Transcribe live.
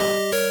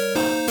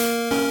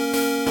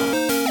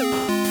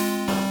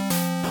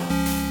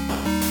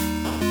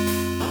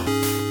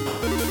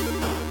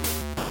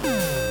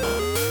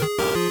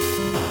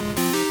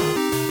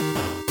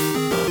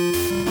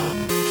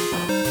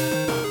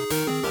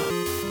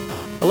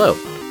Hello.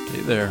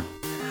 Hey there.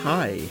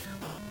 Hi.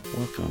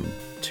 Welcome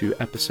to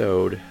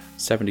episode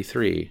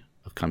 73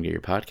 of Come Get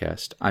Your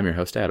Podcast. I'm your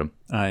host, Adam.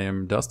 I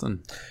am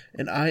Dustin.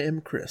 And I am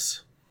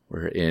Chris.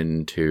 We're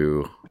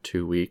into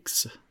 2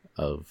 weeks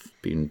of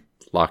being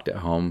locked at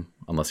home,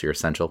 unless you're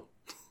essential.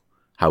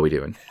 How are we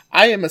doing?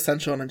 I am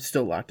essential and I'm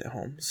still locked at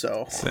home,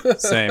 so.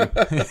 Same.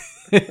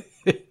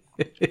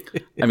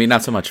 I mean,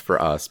 not so much for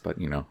us,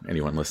 but, you know,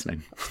 anyone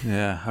listening.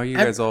 Yeah. How are you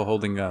guys all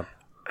holding up?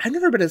 I've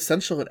never been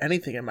essential at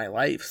anything in my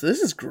life, so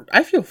this is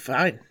I feel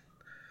fine.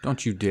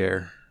 Don't you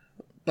dare.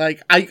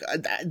 Like,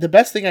 the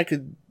best thing I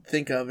could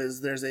think of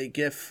is there's a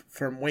gif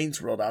from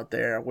Wayne's World out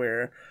there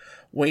where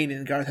Wayne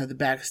and Garth have the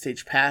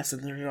backstage pass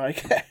and they're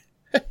like,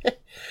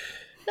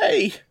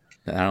 hey.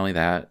 Not only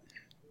that,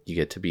 you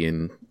get to be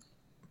in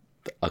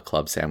a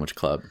club sandwich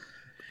club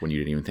when you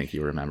didn't even think you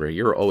were a member.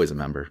 You're always a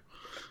member.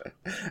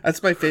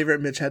 That's my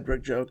favorite Mitch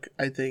Hedberg joke,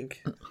 I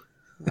think.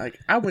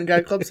 Like, I went and got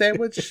a club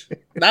sandwich.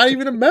 Not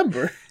even a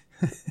member.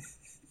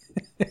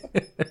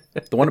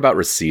 The one about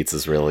receipts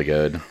is really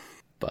good.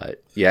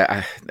 But,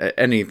 yeah,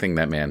 anything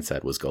that man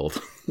said was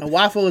gold. A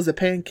waffle is a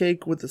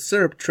pancake with a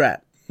syrup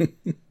trap.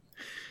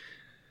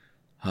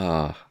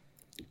 I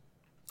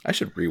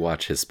should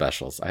rewatch his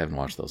specials. I haven't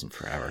watched those in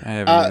forever. I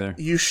haven't either.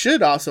 You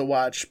should also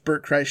watch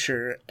Bert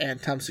Kreischer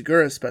and Tom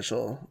Segura's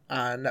special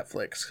on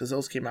Netflix, because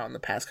those came out in the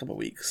past couple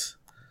weeks.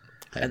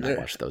 I have not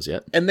watched those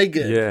yet. And they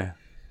good. Yeah.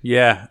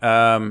 Yeah.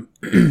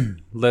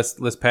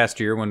 This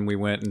past year when we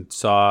went and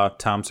saw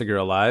Tom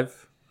Segura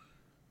live,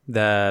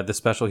 the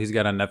special he's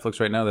got on Netflix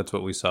right now, that's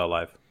what we saw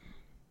live.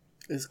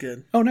 It's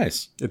good. Oh,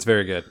 nice. It's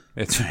very good.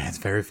 It's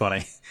very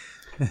funny.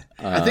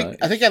 I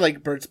think I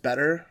like Bert's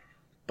better,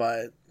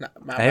 but not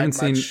I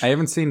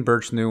haven't seen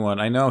Bert's new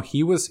one. I know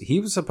he was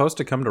supposed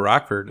to come to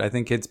Rockford. I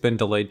think it's been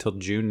delayed till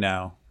June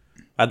now.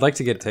 I'd like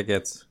to get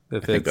tickets.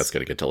 I think that's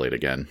going to get delayed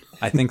again.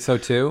 I think so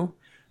too.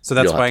 So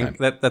that's You'll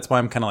why that's why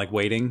I'm kind of like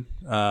waiting,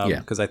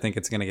 because I think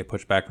it's going to get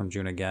pushed back from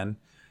June again,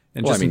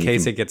 and just in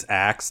case it gets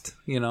axed,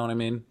 you know what I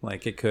mean?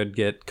 Like it could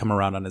come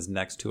around on his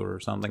next tour or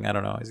something. I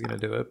don't know how he's going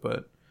to do it,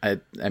 but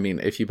I mean,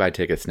 if you buy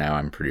tickets now,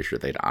 I'm pretty sure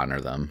they'd honor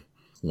them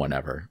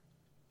whenever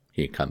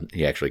he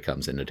actually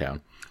comes into town.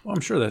 Well,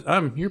 I'm sure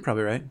that you're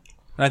probably right. And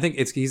I think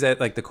he's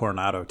at like the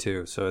Coronado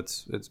too, so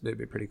it's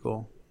maybe pretty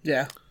cool.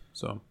 Yeah.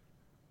 So,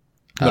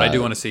 but I do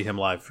want to see him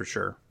live for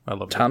sure. I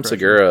love Tom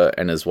Segura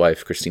and his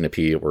wife Christina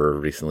P were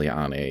recently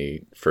on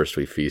a First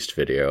We Feast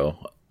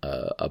video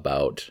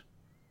about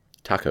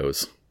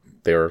tacos.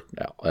 They were,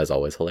 as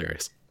always,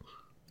 hilarious.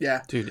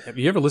 Yeah. Dude, have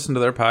you ever listened to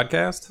their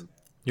podcast,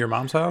 Your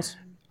Mom's House?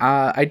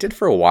 I did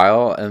for a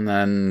while, and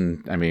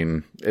then, I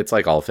mean, it's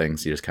like all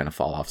things. You just kind of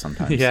fall off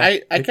sometimes. Yeah.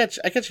 I catch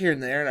here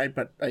and there,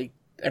 but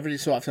every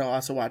so often I'll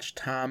also watch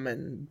Tom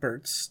and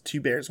Bert's Two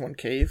Bears, One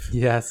Cave.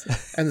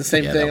 Yes. And the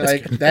same thing,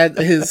 that that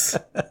is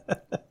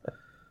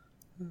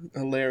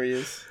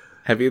hilarious.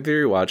 Have you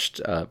ever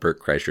watched Bert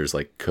Kreischer's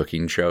like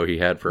cooking show he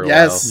had for a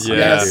Yes. while?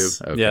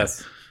 Yes. Okay.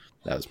 Yes.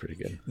 That was pretty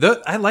good.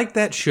 I like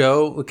that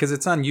show because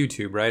it's on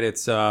YouTube, right?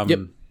 It's Yep.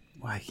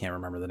 I can't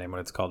remember the name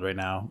what it's called right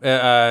now.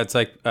 It's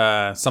like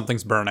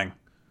Something's Burning.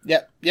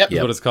 Yep. Is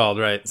what it's called,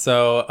 right?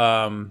 So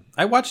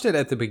I watched it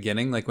at the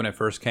beginning, like when it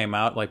first came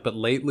out, but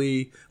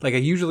lately, like I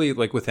usually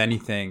like with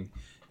anything,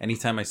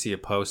 anytime I see a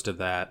post of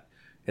that,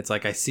 it's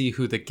like I see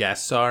who the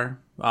guests are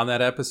on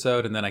that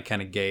episode, and then I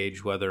kind of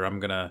gauge whether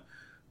I'm gonna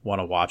want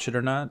to watch it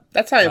or not.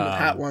 That's how I am with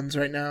Hot Ones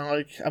right now.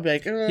 Like I'll be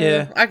like,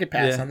 I could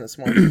pass on this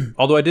one.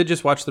 Although I did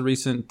just watch the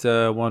recent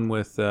one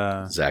with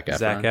Zac Efron.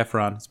 Zac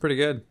Efron. It's pretty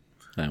good.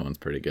 That one's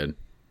pretty good.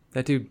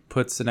 That dude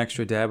puts an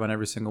extra dab on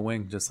every single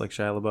wing, just like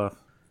Shia LaBeouf.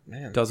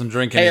 Man. Doesn't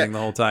drink anything the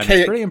whole time.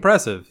 It's pretty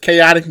impressive.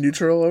 Chaotic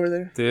neutral over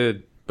there.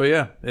 Dude. But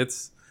yeah,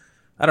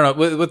 I don't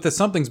know. With the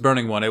Something's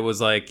Burning one, it was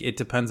like, it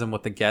depends on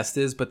what the guest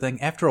is. But then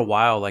after a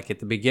while, like at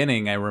the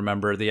beginning, I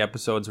remember the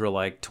episodes were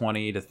like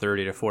 20 to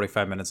 30 to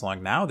 45 minutes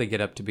long. Now they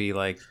get up to be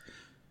like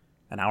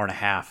an hour and a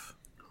half.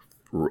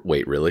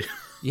 Wait, really?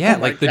 Yeah,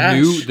 Oh like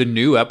the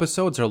new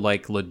episodes are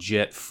like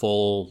legit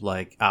full,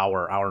 like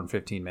hour and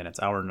 15 minutes,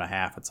 hour and a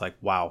half. It's like,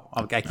 wow.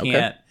 I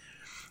can't.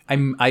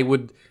 Okay. I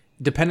would,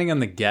 depending on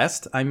the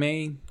guest, I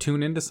may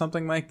tune into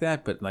something like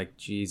that. But like,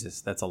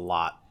 Jesus, that's a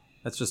lot.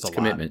 That's just a lot.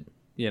 Commitment.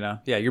 You know?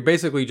 Yeah, you're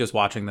basically just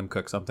watching them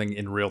cook something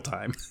in real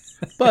time.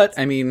 But,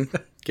 I mean,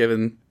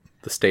 given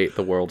the state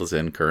the world is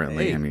in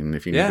currently, I mean,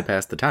 if you need to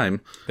pass the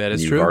time, that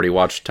is you've true. already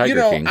watched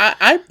Tiger King.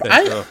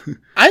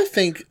 I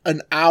think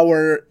an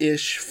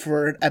hour-ish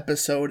for an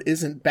episode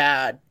isn't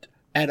bad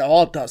at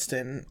all,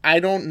 Dustin. I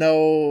don't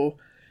know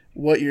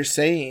what you're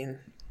saying.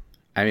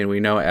 I mean, we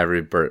know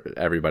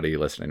everybody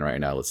listening right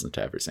now listens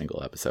to every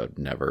single episode.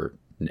 Never,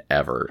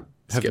 ever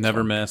have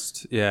never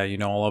missed. Yeah, you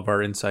know all of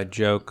our inside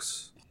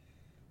jokes.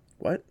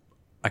 What?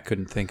 I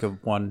couldn't think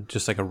of one.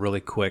 Just like a really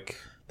quick.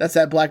 That's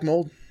that black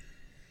mold.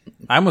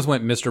 I almost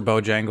went Mr.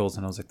 Bojangles,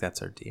 and I was like,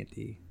 "That's our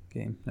D&D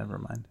game." Never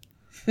mind.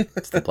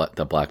 It's the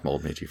black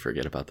mold made you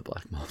forget about the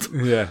black mold.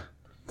 Yeah.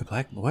 The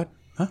black what?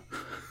 Huh?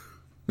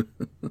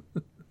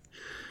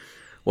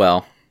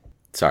 Well,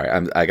 Sorry,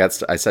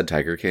 I said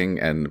Tiger King,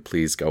 and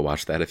please go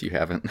watch that if you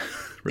haven't.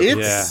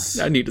 It's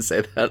I need to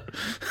say that.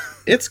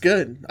 It's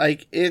good.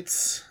 Like it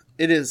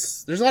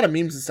is. There's a lot of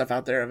memes and stuff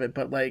out there of it,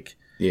 but like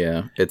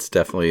Yeah, it's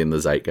definitely in the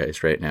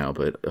zeitgeist right now.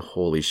 But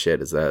holy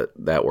shit, is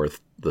that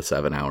worth the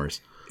 7 hours?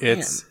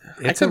 It's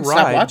I a couldn't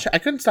ride. I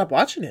couldn't stop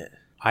watching it.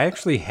 I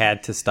actually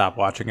had to stop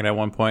watching it at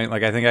one point.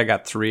 Like I think I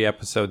got 3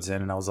 episodes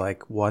in, and I was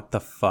like, "What the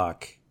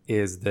fuck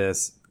is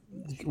this?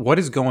 What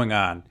is going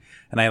on?"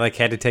 And I like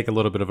had to take a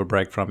little bit of a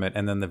break from it,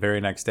 and then the very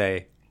next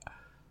day,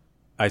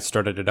 I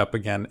started it up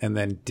again, and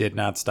then did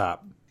not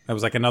stop. It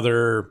was like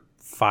another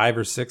 5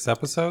 or 6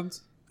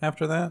 episodes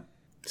after that.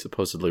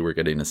 Supposedly, we're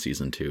getting a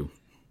season 2.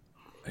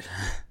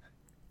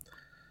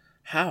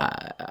 How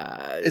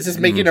is this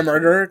Making a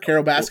Murderer,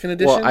 Carol Baskin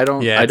edition? Well, I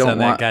don't. Yeah, I it's don't on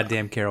want that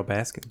goddamn Carol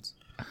Baskins.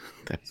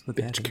 that what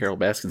bitch happens. Carol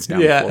Baskin's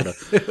down in Florida.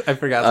 I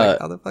forgot. I was like,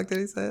 how the fuck did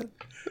he say it?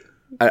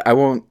 I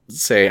won't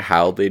say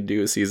how they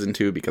do a season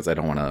 2 because I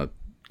don't want to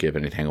give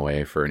anything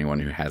away for anyone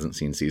who hasn't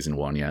seen season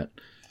 1 yet.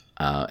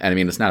 And I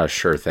mean, it's not a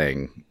sure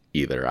thing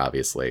either,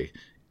 obviously.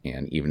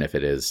 And even if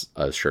it is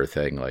a sure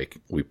thing, like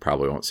we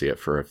probably won't see it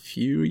for a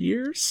few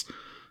years,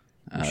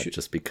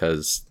 just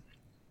because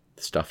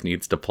stuff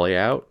needs to play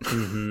out.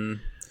 Mm-hmm.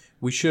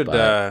 We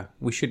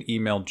should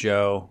email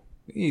Joe.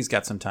 He's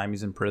got some time.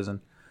 He's in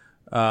prison.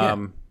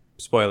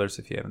 Spoilers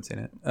if you haven't seen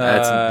it.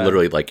 That's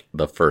literally like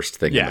the first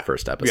thing in the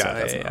first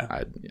episode.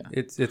 Yeah.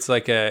 It's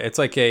like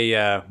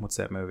a what's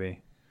that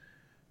movie?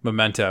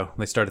 Memento.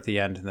 They start at the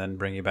end and then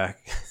bring you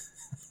back.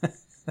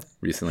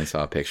 Recently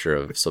saw a picture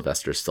of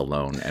Sylvester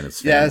Stallone and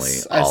his family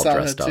all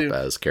dressed up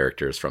as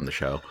characters from the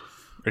show.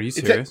 Are you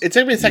serious? It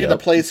took me a second to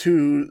place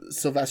who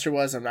Sylvester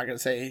was. I'm not going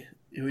to say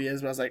who he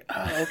is, but I was like,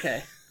 oh,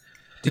 okay.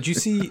 Did you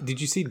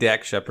see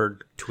Dak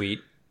Shepard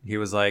tweet? He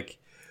was like,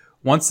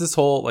 once this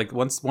whole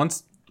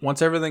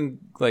once everything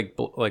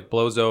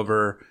blows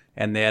over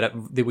and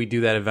we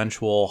do that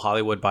eventual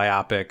Hollywood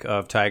biopic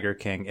of Tiger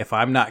King, if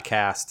I'm not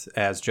cast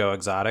as Joe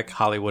Exotic,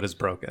 Hollywood is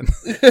broken.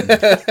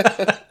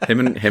 him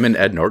and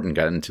Ed Norton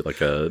got into like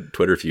a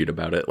Twitter feud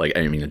about it. Like,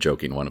 I mean, a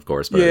joking one, of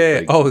course. But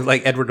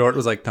like Edward Norton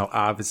was like, no,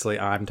 obviously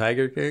I'm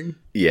Tiger King.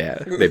 Yeah,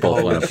 they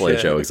both want to play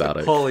Joe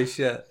Exotic. Holy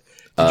shit!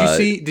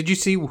 Did you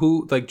see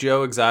who like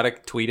Joe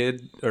Exotic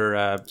tweeted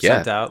or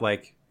sent out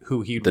like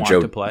who he'd want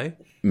to play?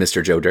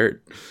 Mr. Joe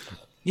Dirt.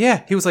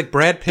 Yeah, he was like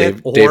Brad Pitt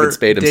or David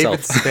Spade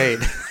himself.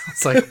 David Spade.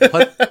 It's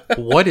like,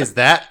 what is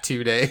that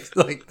 2 days?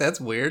 Like,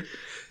 that's weird.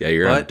 Yeah,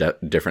 you're on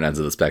different ends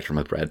of the spectrum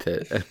with Brad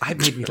Pitt. I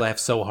made me laugh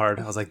so hard.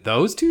 I was like,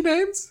 those 2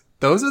 names?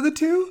 Those are the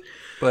 2?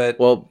 But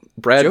Joe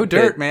Pitt,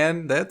 Dirt,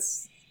 man,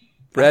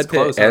 Brad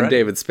Pitt and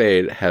David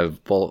Spade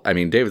have both. I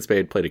mean, David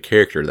Spade played a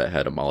character that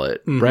had a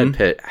mullet. Mm-hmm. Brad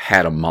Pitt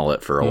had a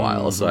mullet for a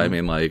while. So, I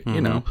mean, like,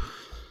 you know,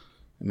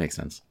 it makes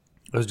sense.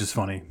 It was just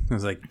funny. It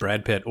was like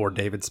Brad Pitt or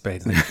David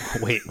Spade. Like,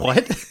 wait,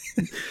 what?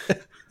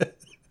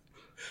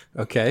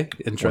 Okay,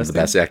 interesting. One of the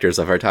best actors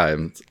of our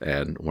time,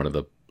 and one of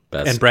the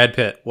best. And Brad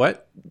Pitt,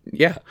 what?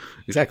 Yeah,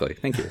 exactly.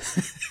 Thank you.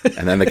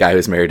 And then the guy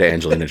who's married to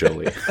Angelina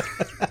Jolie.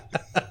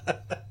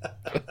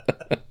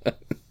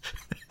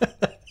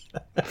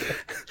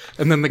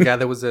 And then the guy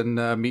that was in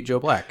Meet Joe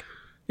Black.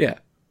 Yeah.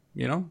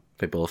 You know?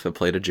 They both have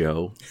played a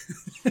Joe.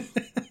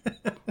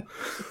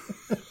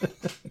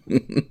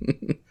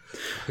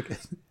 Okay.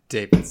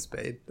 David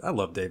Spade. I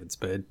love David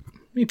Spade.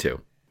 Me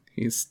too.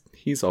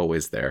 He's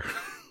always there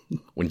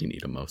when you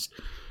need him most.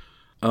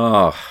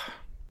 Oh.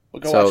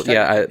 So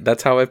yeah,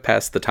 that's how I've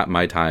passed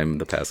my time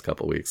the past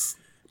couple weeks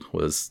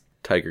was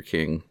Tiger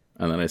King,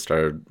 and then I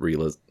started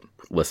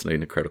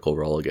listening to Critical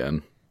Role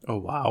again. Oh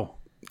wow!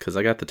 Because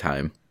I got the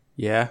time.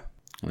 Yeah.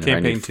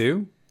 Campaign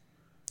 2?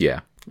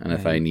 Yeah, and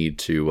if I need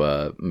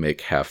to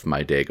make half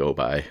my day go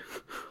by,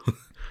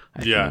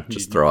 I can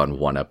just throw on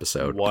one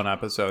episode. One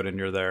episode, and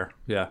you're there.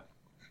 Yeah.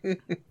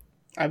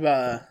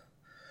 I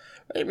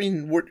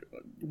mean,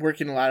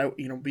 working a lot of,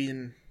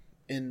 being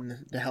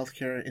in the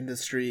healthcare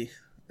industry,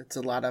 it's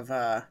a lot of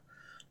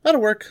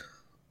work,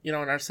 on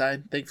our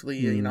side.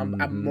 Thankfully,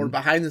 I'm more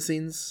behind the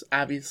scenes,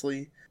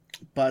 obviously,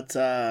 but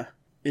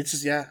it's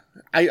just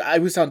I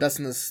was telling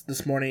Dustin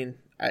this morning.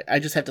 I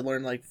just have to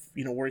learn,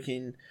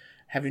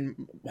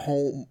 having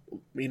home,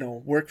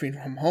 working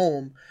from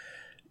home,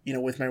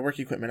 with my work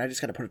equipment. I just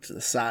got to put it to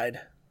the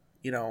side,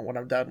 when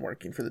I'm done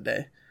working for the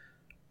day.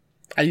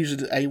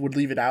 I would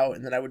leave it out,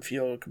 and then I would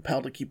feel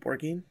compelled to keep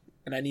working,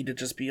 and I need to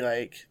just be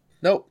like,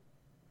 nope,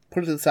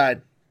 put it to the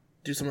side,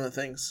 do some other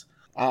things.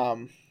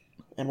 And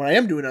when I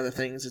am doing other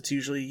things, it's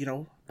usually,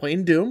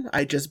 playing Doom.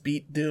 I just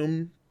beat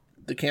Doom,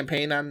 the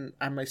campaign on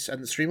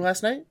the stream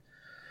last night.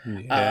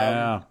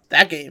 Yeah.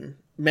 That game,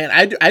 man,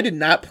 I did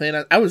not plan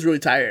on. I was really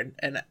tired,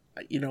 and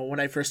when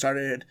I first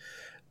started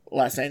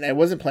last night, I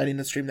wasn't planning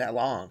to stream that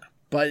long,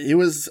 but it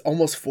was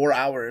almost 4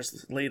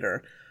 hours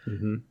later.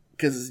 Mm-hmm.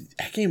 Because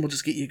that game will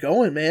just get you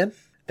going, man.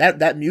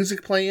 That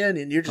music playing,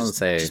 and you're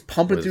just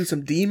pumping through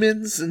some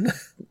demons and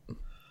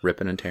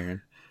ripping and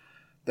tearing.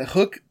 The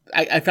hook,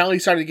 I finally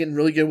started getting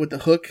really good with the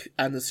hook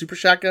on the super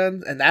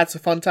shotgun, and that's a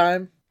fun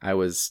time. I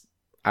was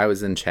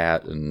in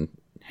chat and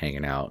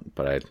hanging out,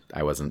 but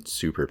I wasn't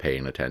super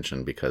paying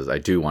attention because I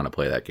do want to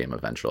play that game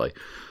eventually.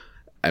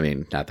 I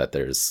mean, not that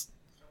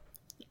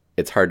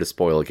it's hard to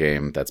spoil a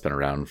game that's been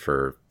around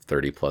for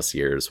 30 plus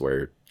years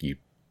where you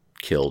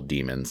kill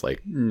demons.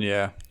 Like,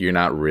 Yeah. you're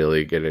not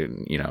really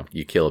getting,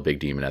 you kill a big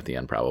demon at the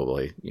end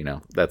probably.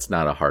 That's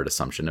not a hard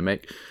assumption to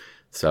make.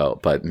 So,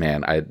 but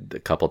man, a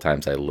couple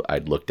times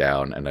I'd look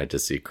down and I'd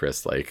just see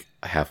Chris like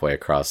halfway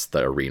across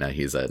the arena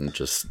he's in and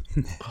just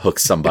hook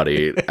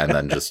somebody and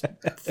then just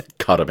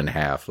cut him in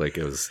half. Like,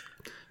 it was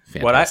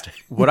fantastic.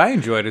 What I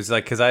enjoyed is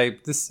like,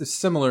 this is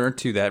similar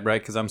to that,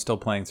 right? Because I'm still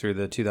playing through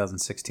the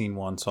 2016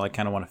 one, so I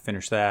kind of want to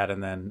finish that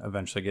and then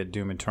eventually get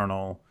Doom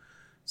Eternal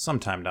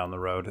sometime down the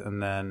road.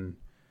 And then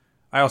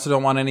I also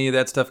don't want any of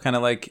that stuff kind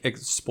of like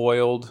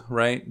spoiled,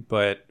 right?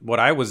 But what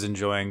I was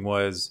enjoying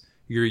was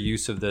your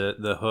use of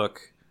the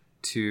hook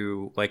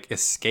to like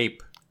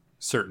escape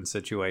certain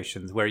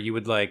situations where you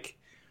would like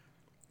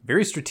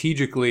very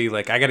strategically,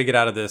 like, I got to get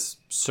out of this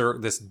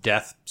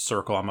death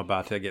circle I'm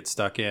about to get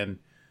stuck in,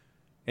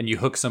 and you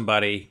hook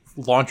somebody,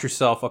 launch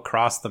yourself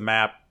across the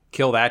map,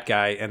 kill that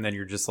guy, and then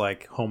you're just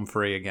like home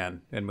free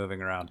again and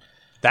moving around.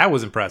 That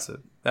was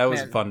impressive. That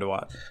was fun to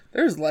watch.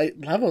 There's light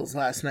levels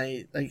last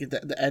night, like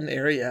the end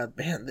area.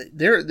 Man,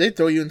 they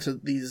throw you into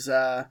these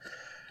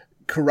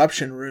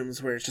corruption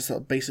rooms where it's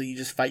just basically you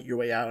just fight your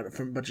way out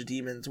from a bunch of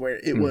demons. Where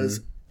it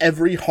was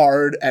every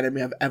hard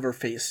enemy I've ever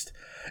faced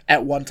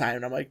at one time,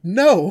 and I'm like,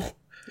 no.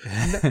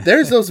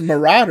 There's those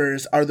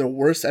marauders are the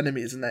worst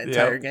enemies in that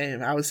entire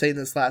game. I was saying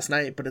this last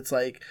night, but it's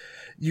like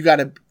you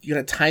gotta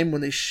time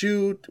when they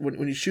shoot,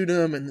 when you shoot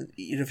them, and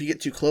if you get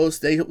too close,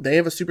 they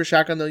have a super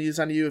shotgun they'll use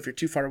on you. If you're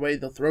too far away,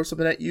 they'll throw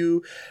something at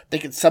you. They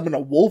can summon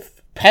a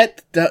wolf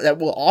pet that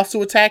will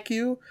also attack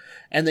you,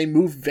 and they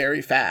move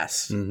very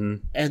fast.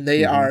 And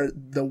they are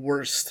the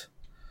worst.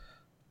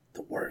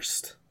 The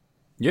worst.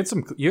 You had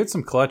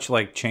some clutch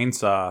like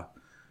chainsaw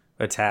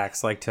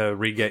attacks, like to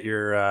re-get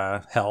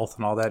your health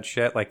and all that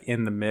shit, like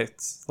in the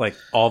mix, like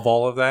of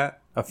all of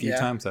that a few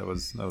times. That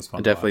was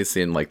fun. I definitely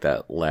seen like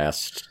that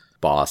last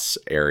boss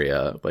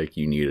area, like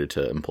you needed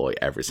to employ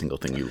every single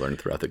thing you learned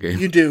throughout the game.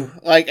 You do,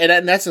 like,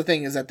 and that's the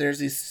thing, is that there's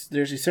these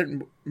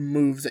certain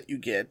moves that you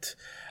get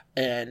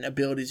and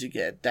abilities you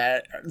get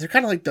that they're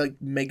kind of like the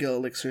mega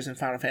elixirs in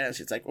Final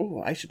Fantasy. It's like,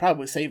 oh, I should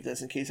probably save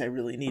this in case I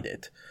really need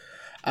it.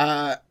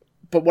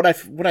 But what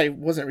I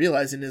wasn't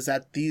realizing is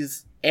that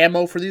these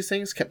ammo for these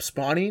things kept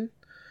spawning,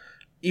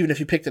 even if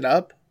you picked it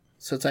up.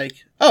 So it's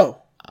like,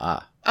 oh,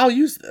 I'll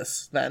use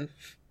this then.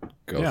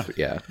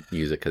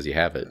 Use it because you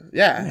have it.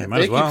 Yeah,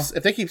 might as well.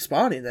 If they keep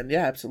spawning, then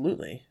yeah,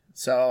 absolutely.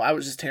 So I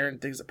was just tearing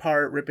things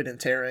apart, ripping and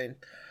tearing.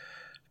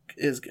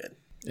 Is good.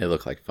 It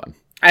looked like fun.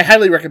 I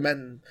highly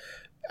recommend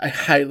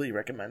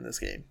this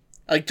game.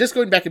 Like, just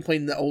going back and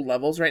playing the old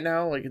levels right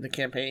now, like in the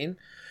campaign,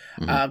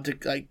 to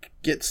like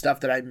get stuff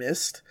that I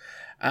missed.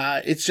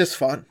 It's just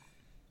fun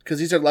because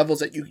these are levels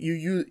that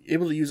you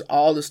able to use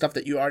all the stuff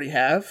that you already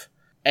have,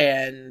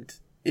 and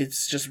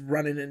it's just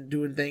running and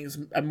doing things.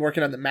 I'm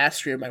working on the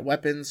mastery of my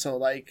weapons, so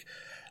like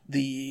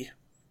the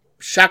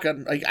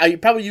shotgun, like I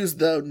probably use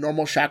the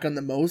normal shotgun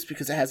the most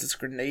because it has this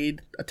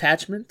grenade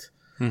attachment,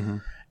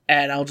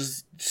 and I'll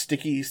just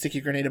sticky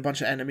grenade a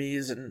bunch of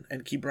enemies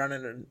and keep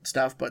running and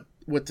stuff. But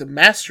with the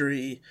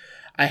mastery,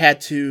 I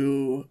had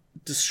to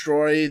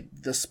destroy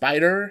the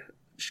spider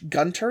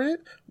gun turret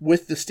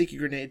with the sticky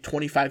grenade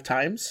 25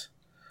 times.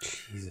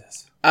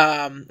 Jesus.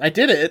 I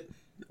did it,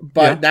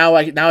 but now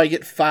I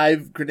get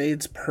 5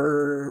 grenades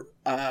per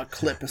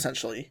clip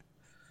essentially.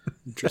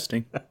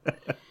 Interesting.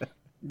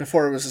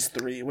 Before it was just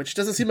 3, which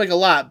doesn't seem like a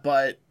lot,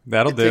 but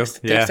that'll do.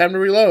 Takes time to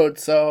reload.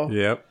 So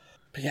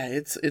but yeah,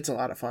 it's a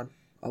lot of fun.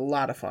 A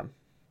lot of fun.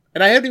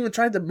 And I haven't even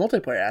tried the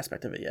multiplayer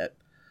aspect of it yet.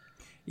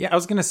 Yeah, I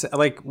was gonna say,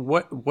 like,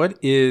 what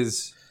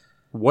is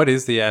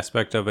the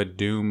aspect of a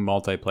Doom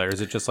multiplayer? Is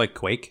it just like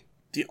Quake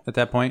at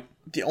that point?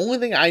 The only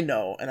thing I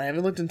know, and I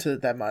haven't looked into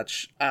it that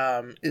much,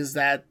 is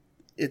that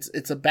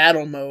it's a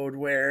battle mode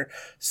where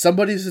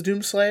somebody's a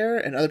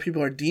Doomslayer and other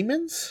people are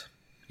demons.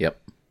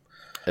 Yep.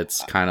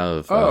 It's kind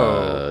of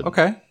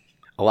okay.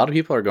 A lot of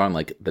people are going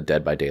like the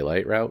Dead by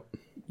Daylight route.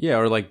 Yeah,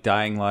 or like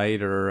Dying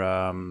Light,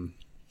 or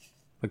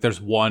like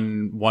there's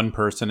one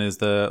person is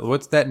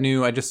what's that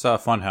new? I just saw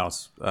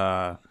Funhouse.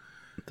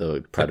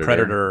 The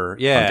Predator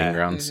hunting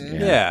grounds.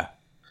 Yeah.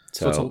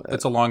 So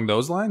it's along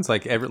those lines,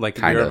 like you're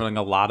having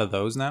a lot of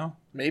those now.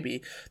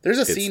 Maybe there's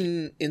a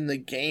scene in the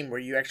game where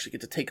you actually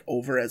get to take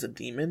over as a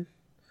demon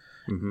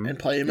and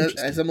play him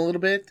as him a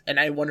little bit, and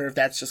I wonder if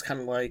that's just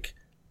kind of like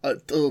a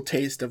little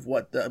taste of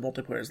what the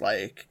multiplayer is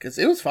like, because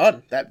it was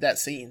fun that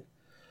scene.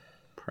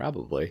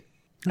 Probably.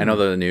 I know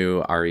the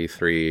new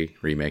RE3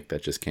 remake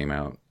that just came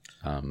out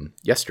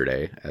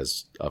yesterday,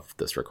 as of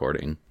this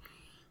recording,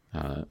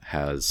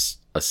 has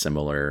a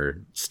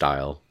similar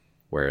style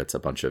where it's a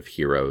bunch of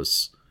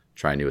heroes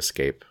trying to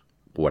escape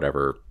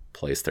whatever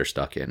place they're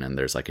stuck in, and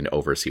there's like an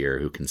overseer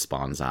who can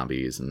spawn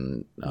zombies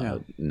and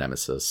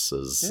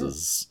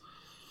nemesis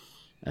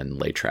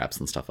and lay traps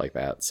and stuff like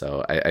that.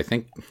 So I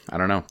think, I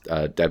don't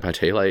know, Dead by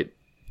Daylight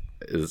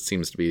it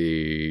seems to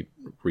be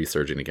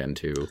resurging again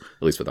too,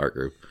 at least with our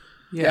group.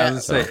 Yeah, I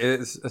was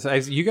gonna say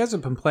you guys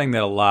have been playing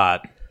that a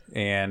lot,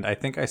 and I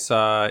think I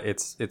saw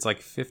it's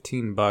like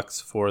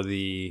 $15 for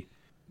the.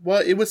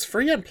 Well, it was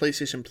free on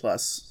PlayStation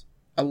Plus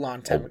a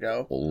long time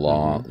ago.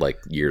 Like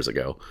years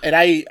ago. And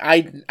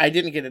I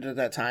didn't get it at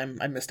that time.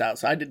 I missed out,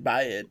 so I did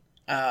buy it.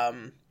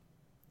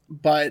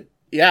 But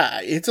yeah,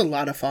 it's a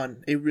lot of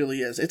fun. It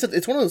really is.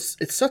 It's one of those.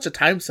 It's such a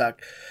time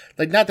suck.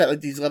 Like, not that like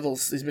these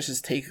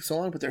missions take so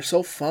long, but they're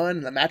so fun.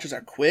 And the matches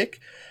are quick,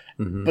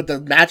 but the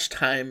match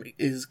time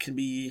can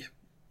be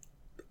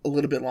a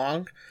little bit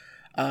long,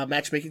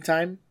 matchmaking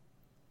time.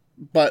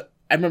 But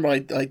I remember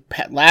like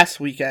last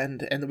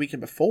weekend and the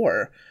weekend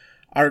before,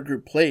 our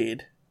group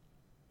played,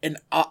 and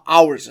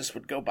hours just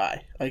would go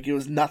by. Like, it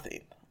was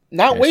nothing.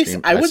 Not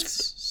wasted. I would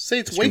say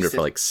it's wasted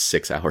for like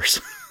 6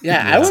 hours.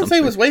 Yeah, I wouldn't say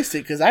it was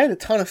wasted because I had a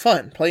ton of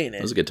fun playing it.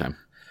 It was a good time.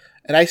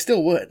 And I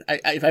still would.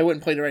 If I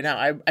wouldn't play it right now,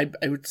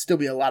 I would still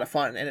be a lot of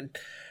fun. And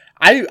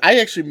I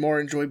actually more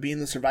enjoy being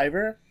the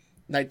survivor.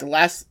 Like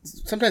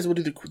sometimes we'll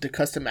do the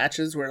custom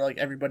matches where like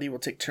everybody will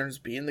take turns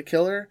being the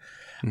killer.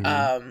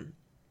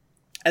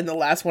 And the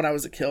last one I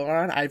was a killer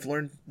on, I've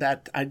learned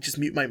that I just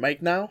mute my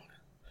mic now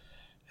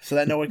so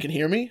that no one can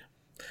hear me.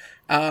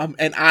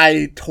 And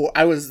I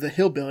was the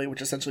hillbilly,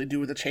 which essentially do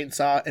with a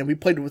chainsaw, and we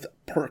played with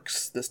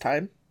perks this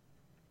time.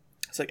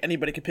 It's like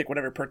anybody can pick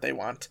whatever perk they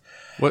want.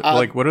 What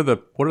are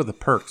the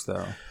perks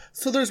though?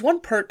 So there's one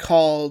perk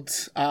called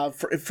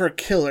for a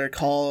killer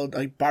called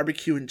like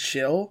barbecue and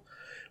chill,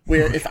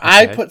 where if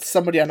I put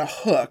somebody on a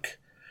hook,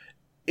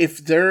 if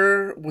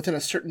they're within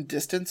a certain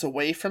distance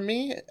away from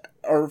me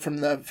or from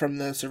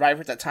the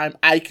survivor at that time,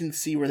 I can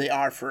see where they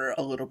are for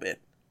a little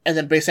bit, and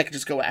then basically I can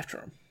just go after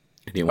them.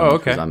 Anyone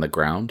who's on the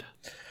ground?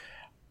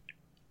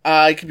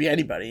 It could be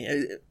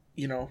anybody.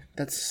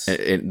 That's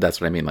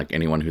what I mean. Like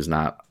anyone who's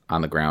not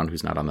on the ground,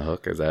 who's not on the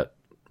hook. Is that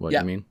what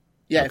you mean?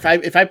 Yeah. Okay.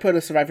 If I put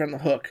a survivor on the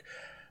hook,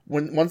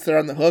 once they're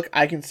on the hook,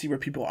 I can see where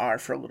people are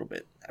for a little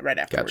bit right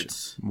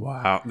afterwards. Gotcha.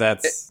 Wow,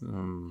 that's.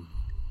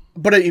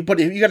 But you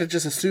got to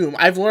just assume.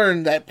 I've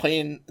learned that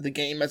playing the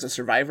game as a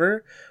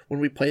survivor, when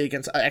we play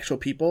against actual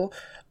people,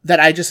 that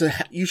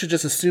you should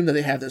just assume that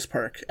they have this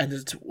perk, and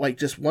it's like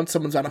just once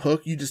someone's on a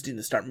hook, you just need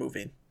to start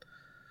moving.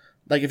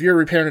 Like if you're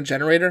repairing a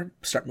generator,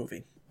 start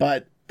moving.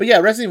 But yeah,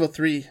 Resident Evil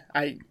 3,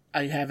 I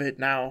have it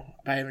now.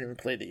 I haven't even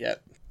played it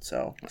yet,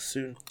 so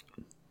soon.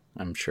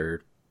 I'm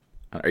sure.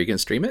 Are you gonna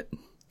stream it?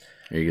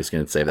 Or are you just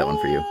gonna save that one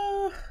for you?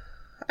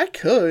 I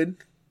could.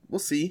 We'll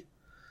see.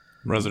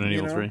 Resident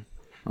Evil 3. I'm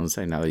gonna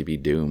say now that you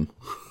beat Doom.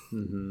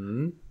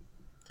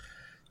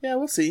 Yeah,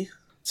 we'll see.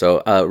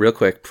 So, real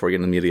quick, before we get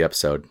into the meat of the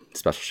episode,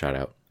 special shout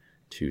out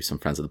to some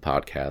friends of the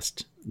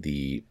podcast.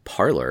 The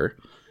Parlor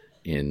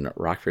in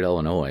Rockford,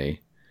 Illinois,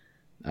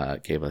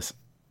 gave us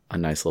a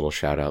nice little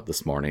shout out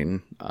this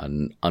morning,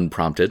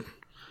 unprompted.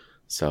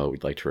 So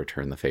we'd like to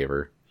return the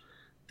favor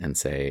and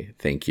say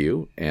thank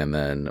you. And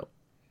then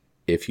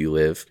if you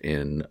live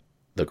in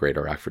the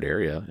greater Rockford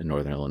area in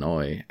Northern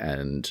Illinois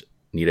and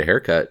need a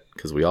haircut,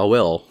 because we all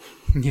will.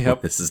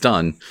 Yep. This is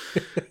done.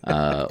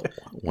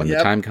 When the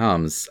time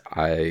comes,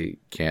 I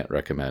can't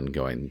recommend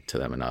going to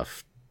them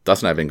enough.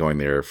 Dustin and I have been going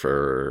there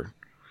for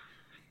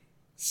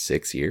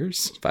 5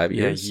 years.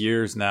 Yeah,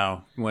 years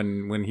now.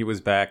 When he was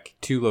back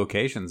 2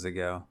 locations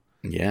ago.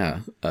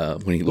 Yeah,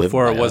 when he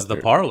before it was the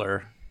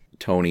Parlor.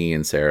 Tony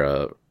and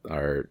Sarah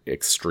are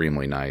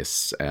extremely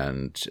nice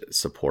and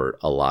support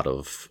a lot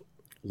of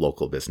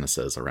local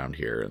businesses around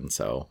here, and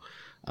so.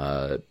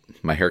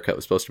 My haircut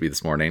was supposed to be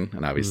this morning,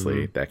 and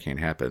obviously that can't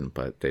happen,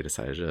 but they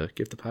decided to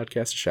give the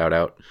podcast a shout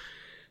out.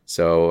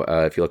 So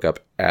if you look up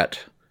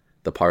at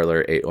the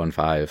Parlor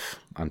 815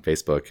 on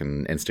Facebook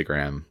and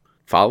Instagram,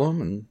 follow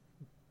them and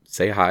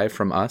say hi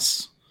from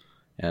us.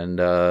 And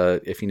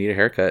if you need a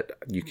haircut,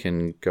 you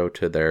can go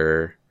to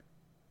their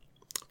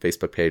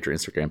Facebook page or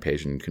Instagram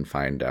page, and you can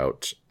find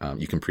out,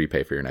 you can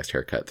prepay for your next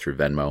haircut through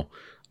Venmo.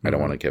 I don't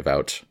want to give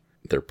out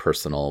their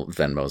personal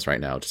Venmos right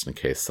now, just in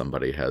case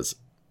somebody has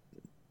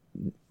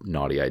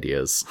naughty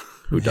ideas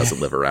who doesn't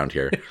live around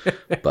here,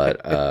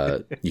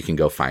 but you can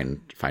go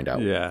find out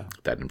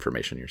that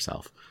information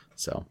yourself.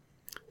 So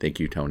thank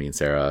you, Tony and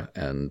Sarah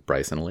and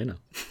Bryce and Elena.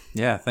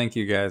 Yeah, thank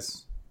you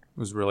guys. It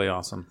was really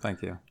awesome.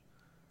 Thank you.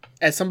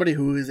 As somebody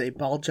who is a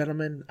bald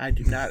gentleman, I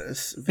do not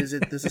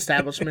visit this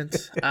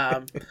establishment,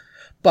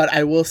 but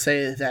I will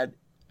say that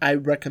I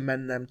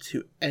recommend them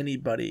to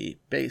anybody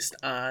based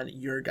on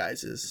your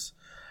guys's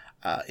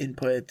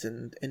input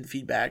and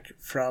feedback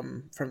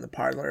from the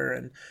Parlor.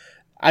 And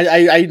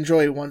I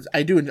enjoy ones.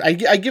 I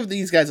give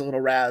these guys a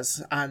little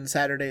razz on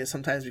Saturdays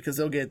sometimes, because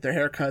they'll get their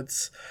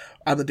haircuts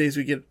on the days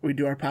we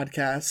do our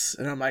podcasts,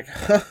 and I'm like,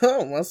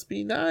 oh, must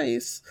be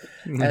nice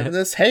having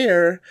this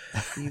hair.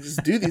 You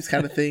just do these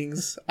kind of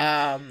things.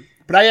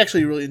 But I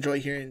actually really enjoy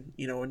hearing,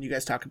 when you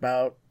guys talk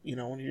about,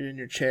 when you're in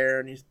your chair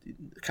and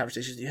the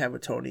conversations you have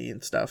with Tony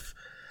and stuff.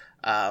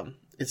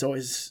 it's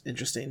always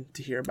interesting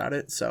to hear about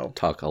it. So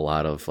talk a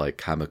lot of like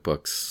comic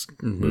books,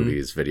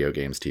 movies, video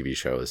games, TV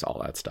shows,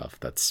 all that stuff.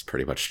 That's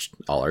pretty much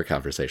all our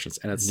conversations.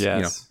 And it's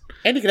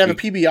and you can have a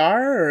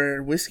PBR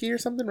or whiskey or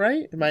something,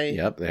 right? Am I?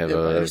 Yep, they have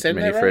a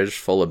mini fridge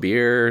full of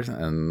beer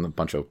and a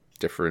bunch of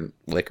different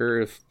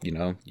liquor. If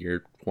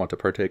you want to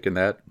partake in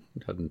that,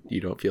 and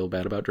you don't feel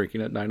bad about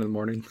drinking at 9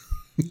 a.m.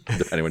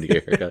 Depending when you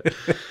get a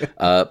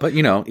haircut. But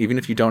even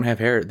if you don't have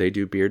hair, they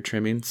do beard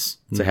trimmings.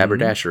 It's a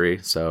haberdashery,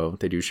 so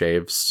they do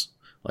shaves,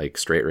 like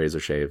straight razor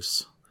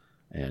shaves.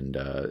 And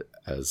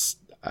as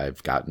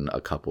I've gotten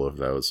a couple of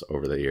those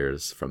over the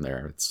years from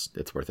there,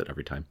 it's worth it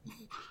every time.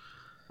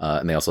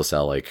 And they also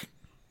sell like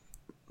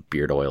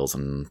beard oils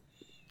and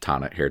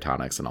hair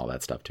tonics and all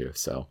that stuff too.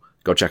 So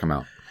go check them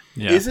out.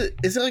 Yeah. Is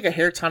it like a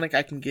hair tonic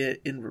I can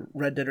get in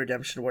Red Dead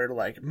Redemption where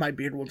like my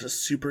beard will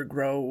just super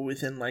grow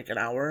within like an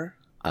hour?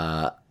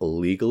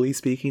 Legally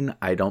speaking,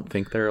 I don't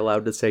think they're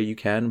allowed to say you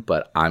can,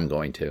 but I'm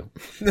going to.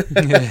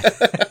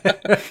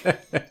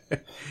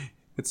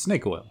 It's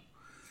snake oil.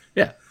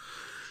 Yeah.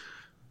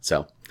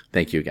 So,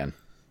 thank you again.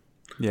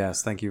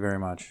 Yes, thank you very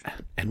much.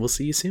 And we'll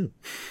see you soon.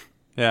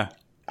 Yeah.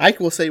 I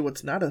will say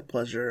what's not a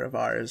pleasure of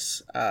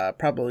ours,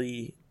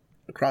 probably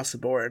across the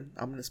board.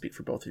 I'm going to speak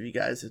for both of you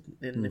guys,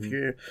 and if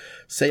you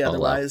say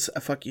otherwise,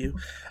 fuck you.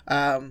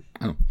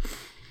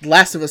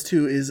 Last of Us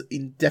 2 is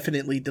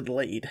indefinitely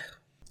delayed.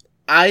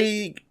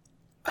 I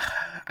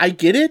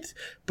get it,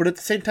 but at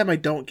the same time, I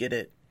don't get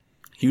it.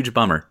 Huge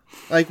bummer.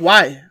 Like,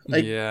 why?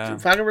 Like,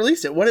 fucking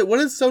release it. What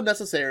is so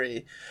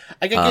necessary?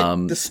 I can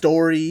get the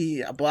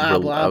story, blah,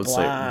 blah, I would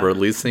blah. say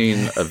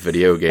releasing a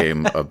video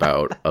game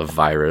about a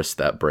virus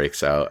that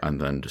breaks out and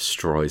then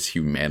destroys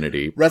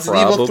humanity.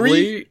 Resident Evil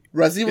 3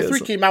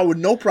 came out with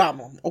no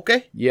problem,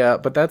 okay? Yeah,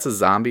 but that's a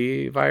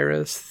zombie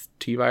virus,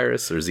 T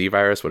virus, or Z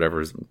virus,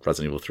 whatever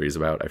Resident Evil 3 is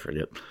about. I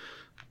forget.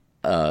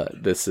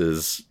 This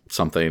is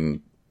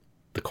something,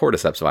 the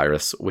cordyceps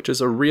virus, which is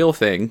a real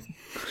thing.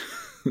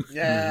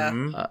 Yeah.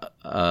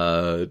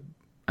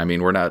 I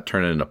mean, we're not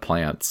turning into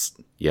plants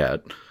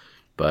yet,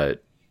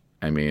 but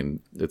I mean,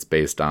 it's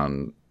based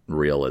on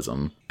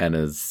realism and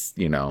is,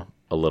 a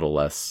little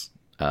less,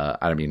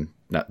 I mean,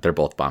 they're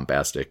both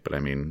bombastic, but I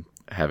mean,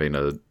 having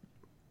a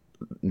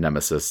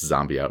nemesis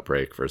zombie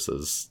outbreak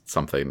versus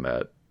something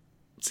that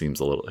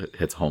seems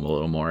hits home a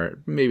little more.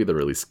 Maybe the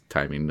release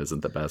timing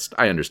isn't the best.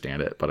 I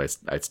understand it, but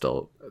I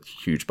still,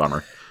 huge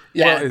bummer.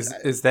 Yeah. Well,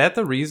 is that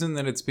the reason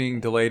that it's being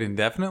delayed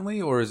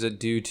indefinitely, or is it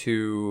due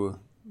to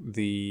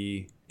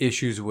the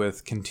issues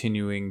with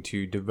continuing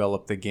to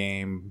develop the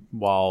game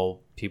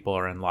while people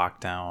are in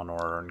lockdown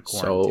or in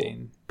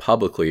quarantine? So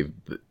publicly,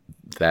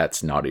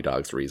 that's Naughty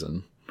Dog's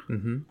reason.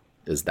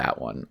 Is that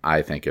one?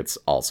 I think it's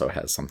also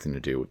has something to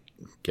do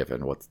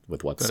given what's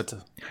it's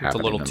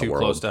happening a little in too the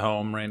world. close to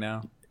home right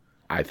now.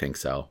 I think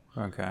so.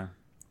 Okay.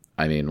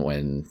 I mean,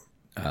 when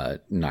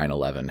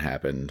 9/11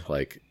 happened,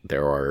 like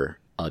there were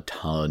a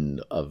ton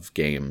of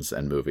games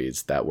and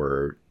movies that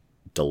were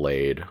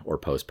delayed or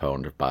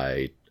postponed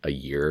by a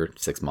year,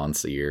 6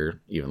 months, a year,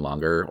 even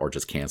longer, or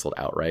just canceled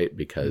outright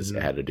because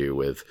it had to do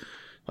with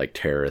like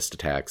terrorist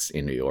attacks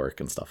in New York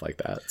and stuff like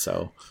that.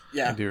 So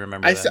yeah, I do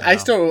remember that. I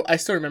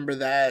still remember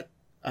that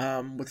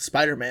with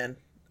Spider-Man,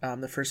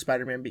 the first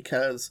Spider-Man,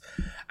 because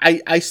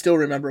I still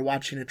remember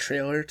watching a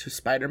trailer to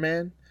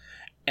Spider-Man,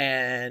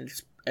 and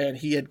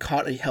he had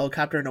caught a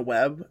helicopter in a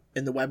web,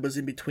 and the web was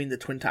in between the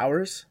Twin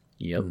Towers.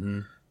 Yep.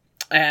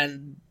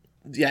 And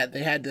yeah,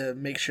 they had to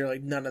make sure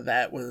like none of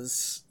that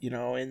was,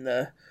 in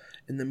the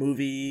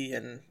movie,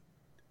 and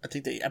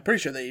I'm pretty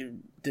sure they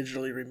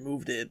digitally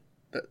removed it,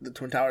 the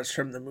Twin Towers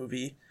from the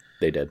movie.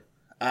 They did.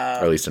 Or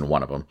at least in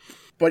one of them.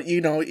 But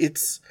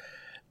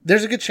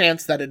there's a good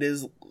chance that it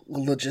is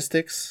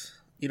logistics,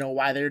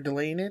 why they're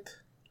delaying it.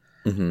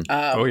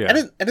 Oh yeah.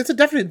 And it's a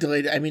definite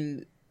delay. I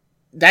mean,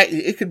 that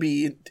it could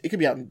be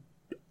out in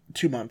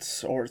 2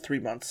 months or 3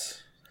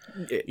 months.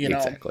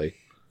 Exactly.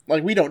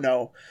 Like, we don't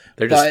know.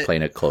 They're just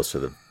playing it close to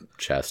the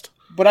chest.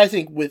 But I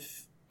think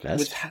with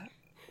Vest,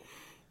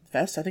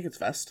 I think it's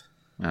Vest.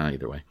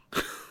 Either way.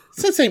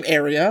 It's the same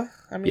area.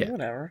 I mean,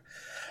 whatever.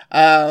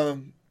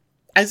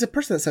 As a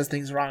person that says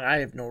things wrong, I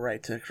have no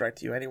right to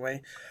correct you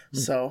anyway.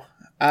 So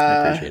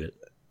I appreciate it.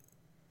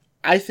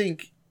 I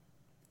think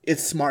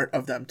it's smart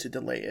of them to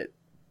delay it.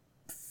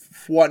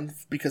 One,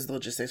 because of the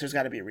logistics, there's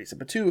got to be a reason.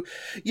 But two,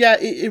 yeah,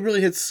 it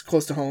really hits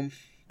close to home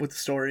with the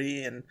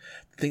story and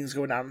things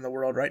going on in the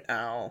world right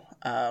now.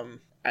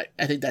 I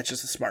think that's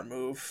just a smart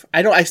move.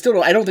 I don't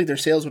think their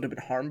sales would have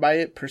been harmed by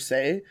it per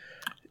se.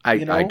 I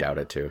doubt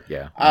it too.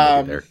 Yeah.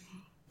 There.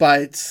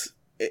 But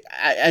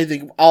I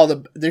think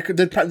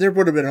there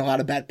would have been a lot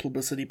of bad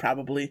publicity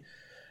probably.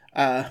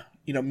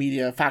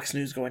 Media, Fox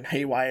News going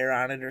haywire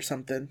on it or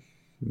something.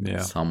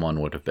 Yeah.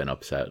 Someone would have been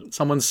upset.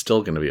 Someone's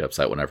still going to be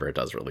upset whenever it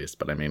does release.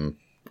 But I mean,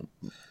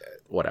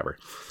 whatever.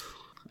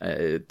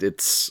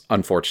 It's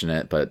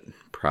unfortunate, but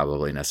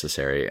probably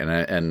necessary.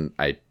 And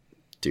I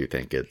do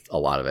think a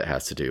lot of it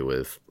has to do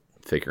with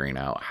figuring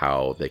out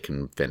how they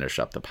can finish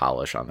up the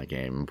polish on the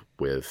game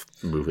with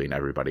moving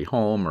everybody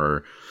home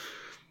or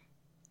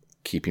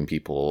keeping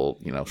people,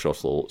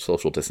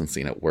 social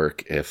distancing at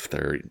work if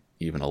they're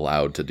even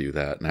allowed to do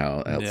that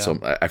now. So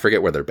I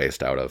forget where they're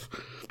based out of,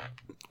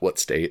 what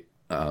state.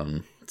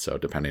 So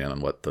depending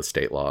on what the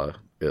state law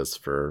is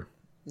for.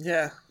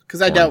 Yeah,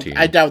 because I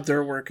doubt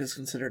their work is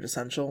considered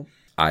essential.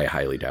 I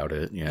highly doubt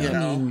it.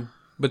 Yeah.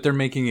 But they're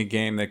making a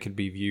game that could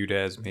be viewed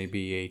as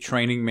maybe a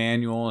training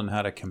manual on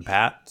how to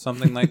combat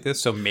something like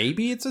this. So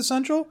maybe it's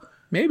essential.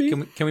 Maybe.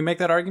 Can we make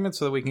that argument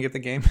so that we can get the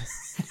game?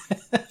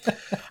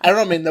 I don't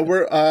know. I mean, the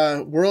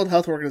World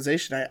Health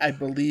Organization, I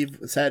believe,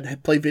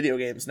 said play video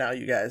games now.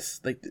 You guys,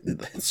 like,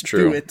 that's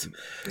true. Do it.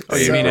 Oh,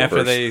 you mean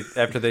after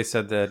they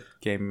said that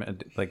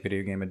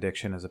video game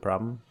addiction is a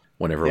problem?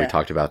 Whenever we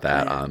talked about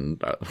that on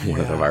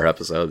one of our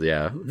episodes,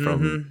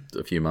 from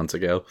a few months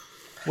ago.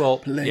 Well,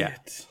 play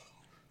it.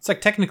 It's like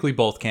technically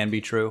both can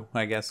be true,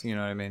 I guess. You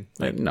know what I mean?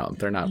 Like, no,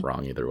 they're not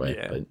wrong either way.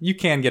 Yeah. But you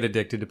can get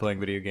addicted to playing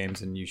video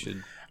games, and you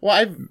should.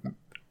 Well,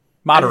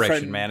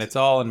 moderation, man. It's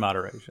all in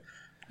moderation.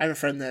 I have a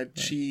friend that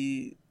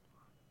she's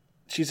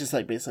just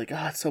like basically,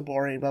 oh, it's so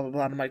boring, blah blah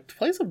blah. And I'm like,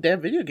 play some damn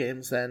video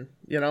games, then.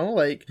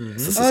 Like,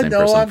 is this the same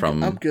person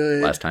from I'm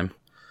good. Last time?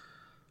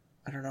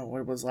 I don't know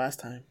what it was last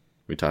time.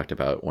 We talked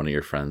about one of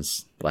your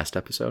friends last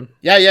episode.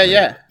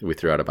 Yeah. We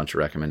threw out a bunch of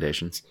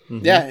recommendations.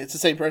 Mm-hmm. Yeah, it's the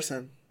same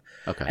person.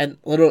 Okay. And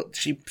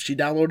she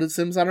downloaded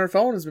Sims on her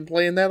phone, has been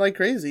playing that like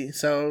crazy.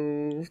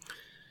 So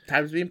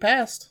time's being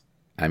passed.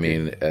 I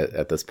mean,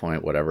 at this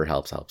point, whatever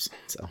helps.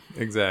 So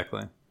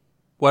exactly,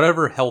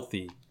 whatever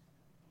healthy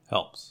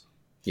helps.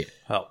 Yeah,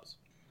 helps.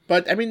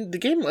 But I mean, the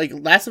game like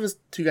Last of Us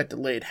 2 got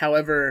delayed.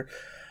 However,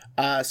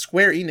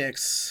 Square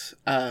Enix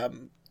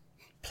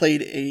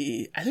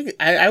played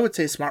I would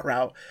say a smart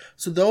route.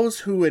 So those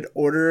who had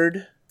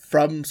ordered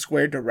from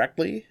Square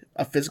directly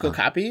a physical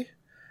copy,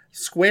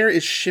 Square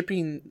is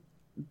shipping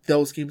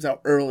those games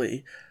out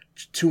early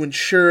to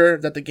ensure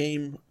that the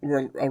game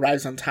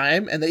arrives on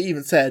time. And they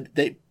even said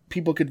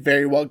people could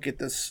very well get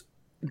this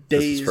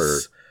days. This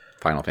is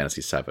for Final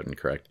Fantasy VII,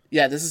 correct?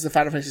 Yeah, this is the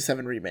Final Fantasy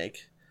VII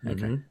remake.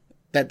 Okay.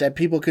 That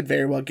people could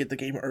very well get the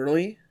game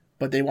early,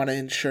 but they want to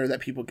ensure that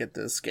people get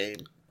this game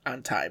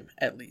on time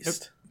at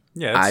least.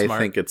 Yep. Yeah, I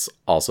think it's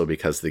also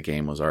because the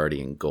game was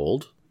already in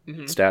gold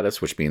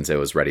status, which means it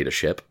was ready to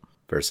ship.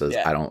 Versus,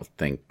 I don't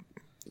think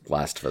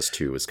Last of Us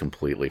 2 is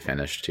completely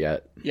finished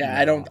yet.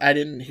 Yeah, no. I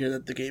didn't hear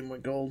that the game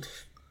went gold.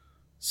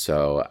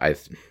 So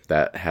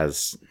that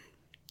has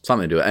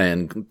something to do.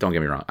 And don't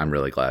get me wrong, I'm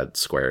really glad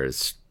Square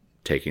is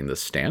taking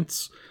this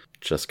stance,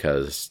 just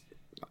because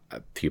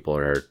people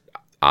are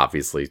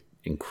obviously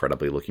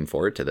incredibly looking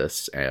forward to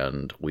this,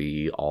 and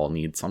we all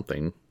need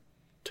something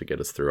to get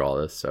us through all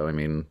this. So, I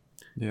mean,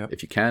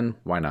 if you can,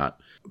 why not?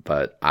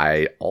 But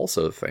I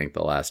also think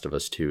The Last of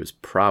Us 2 is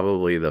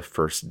probably the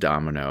first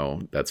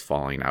domino that's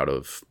falling out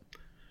of,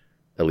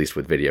 at least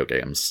with video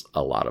games,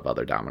 a lot of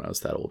other dominoes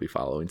that will be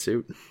following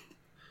suit.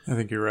 I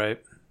think you're right.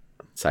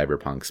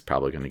 Cyberpunk's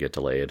probably going to get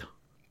delayed,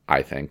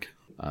 I think.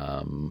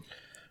 Well,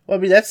 I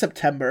mean, that's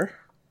September,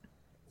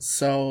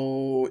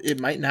 so it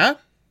might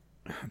not.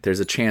 There's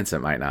a chance it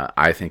might not.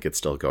 I think it's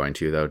still going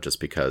to, though, just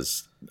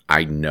because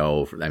it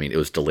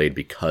was delayed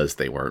because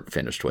they weren't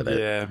finished with it.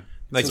 Yeah.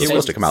 Like, so it was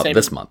supposed to come out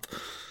this month.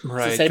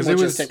 Right. Because it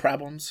was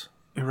problems.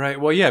 Right.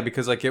 Well, yeah,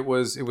 because like it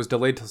was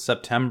delayed till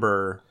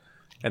September,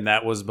 and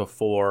that was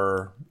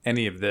before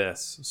any of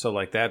this. So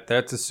like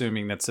that's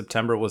assuming that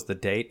September was the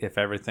date if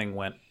everything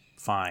went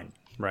fine,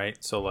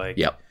 right? So like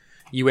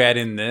you add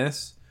in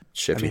this,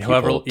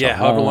 however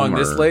long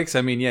this takes.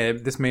 I mean,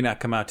 this may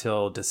not come out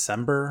till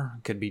December.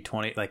 It could be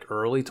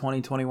early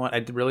 2021.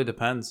 It really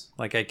depends.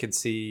 Like I could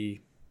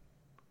see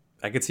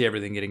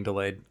everything getting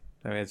delayed.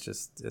 I mean, it's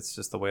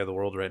just the way of the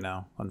world right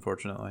now,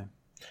 unfortunately.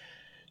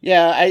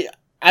 Yeah,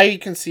 I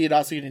can see it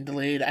also getting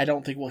delayed. I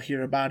don't think we'll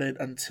hear about it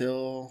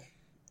until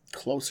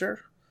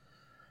closer.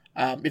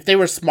 If they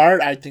were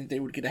smart, I think they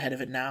would get ahead of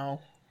it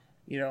now.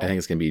 I think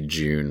it's gonna be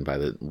June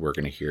we're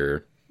gonna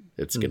hear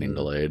it's getting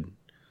delayed,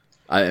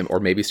 or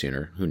maybe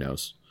sooner. Who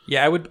knows?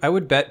 Yeah, I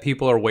would bet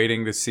people are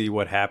waiting to see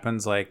what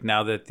happens. Like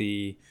now that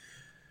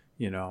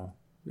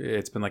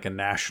it's been like a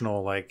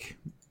national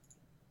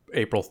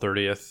April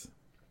 30th.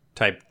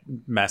 Type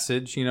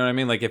message, you know what I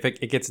mean? Like if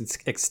it gets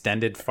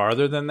extended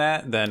farther than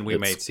that, then we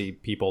may see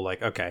people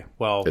like, okay,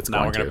 well,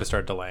 now we're gonna have to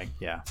start delaying.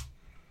 Yeah,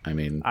 I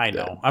mean, I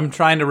know. I'm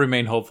trying to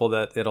remain hopeful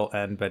that it'll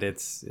end, but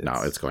it's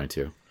going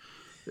to.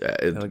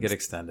 It'll get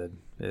extended.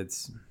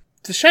 It's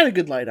to shine a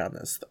good light on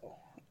this, though,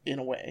 in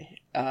a way,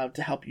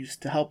 to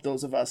help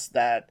those of us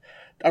that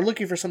are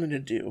looking for something to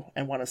do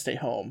and want to stay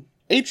home.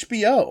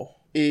 HBO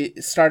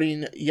is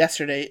starting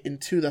yesterday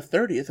into the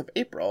 30th of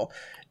April.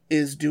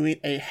 Is doing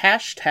a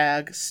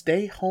hashtag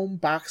stay home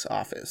box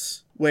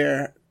office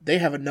where they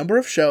have a number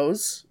of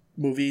shows,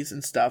 movies,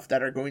 and stuff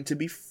that are going to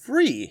be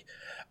free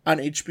on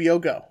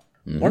HBO Go.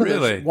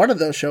 One of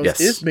those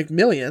shows is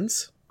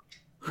McMillions.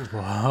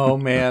 Wow,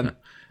 man.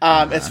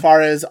 As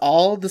far as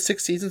all the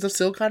 6 seasons of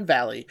Silicon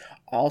Valley,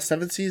 all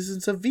 7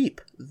 seasons of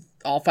Veep,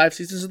 all 5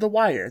 seasons of The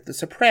Wire, The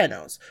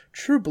Sopranos,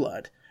 True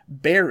Blood,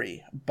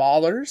 Barry,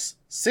 Ballers,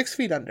 6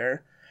 Feet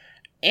Under,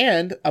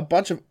 and a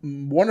bunch of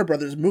Warner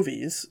Brothers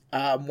movies.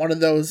 One of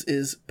those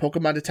is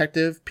Pokemon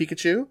Detective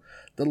Pikachu,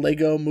 the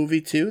Lego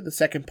Movie 2, the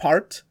second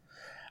part.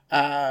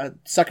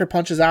 Sucker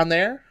Punch is on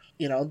there,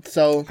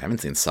 so... I haven't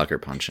seen Sucker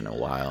Punch in a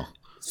while.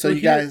 So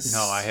you guys...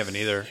 No, I haven't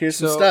either. Here's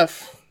some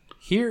stuff.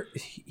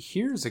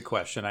 Here's a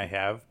question I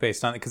have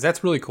based on it, because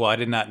that's really cool. I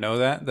did not know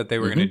that they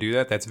were going to do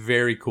that. That's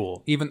very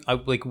cool. Even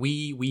like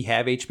we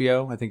have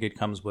HBO. I think it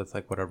comes with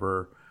like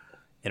whatever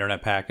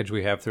internet package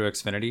we have through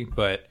Xfinity,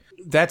 but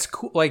that's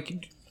cool.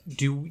 Like,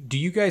 do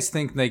you guys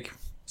think like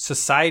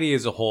society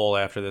as a whole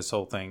after this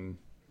whole thing,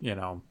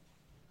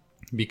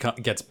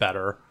 gets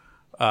better?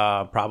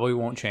 Probably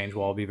won't change.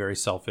 We'll all be very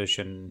selfish,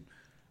 and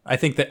I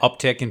think the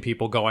uptick in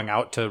people going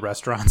out to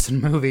restaurants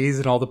and movies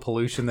and all the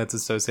pollution that's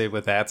associated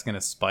with that's going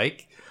to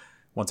spike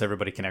once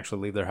everybody can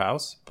actually leave their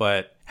house.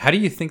 But how do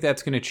you think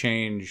that's going to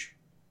change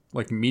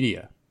like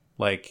media?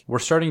 Like, we're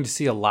starting to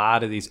see a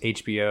lot of these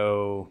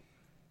HBO,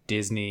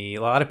 Disney,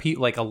 a lot of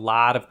people, like a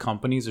lot of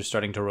companies are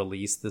starting to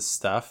release this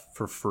stuff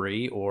for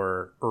free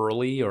or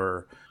early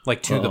or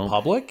like to the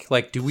public.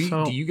 Like, do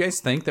you guys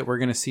think that we're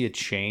going to see a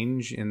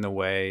change in the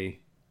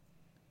way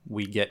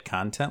we get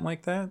content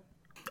like that?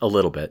 A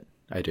little bit.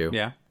 I do.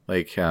 Yeah.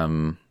 Like,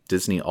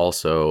 Disney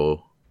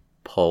also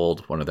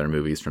pulled one of their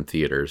movies from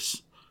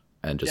theaters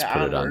and just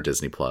put it on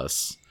Disney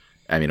Plus.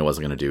 I mean, it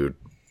wasn't going to do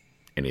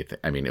anything.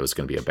 I mean, it was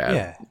going to be a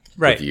bad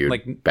reviewed,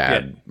 like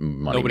bad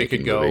money. Nobody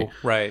could go.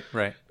 Movie.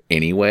 Right.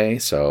 Anyway,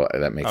 so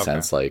that makes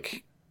sense.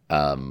 Like,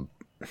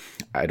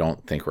 I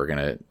don't think we're going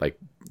to, like,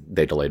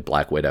 they delayed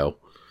Black Widow.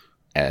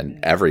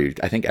 And I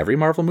think every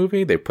Marvel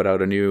movie, they put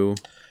out a new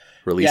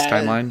release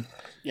timeline.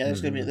 Yeah,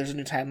 there's a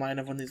new timeline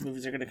of when these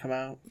movies are gonna come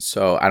out.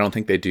 So I don't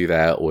think they do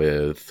that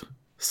with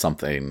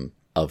something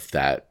of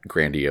that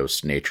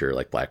grandiose nature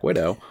like Black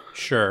Widow.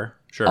 Sure.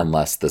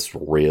 Unless this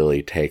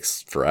really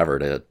takes forever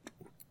to,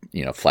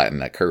 flatten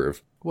that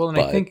curve. Well, and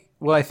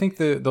I think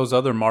those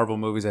other Marvel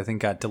movies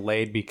got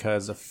delayed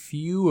because a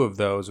few of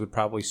those would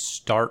probably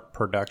start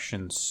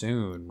production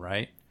soon,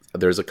 right?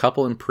 There's a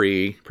couple in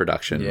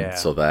pre-production,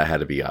 so that had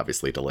to be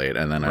obviously delayed.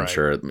 And then I'm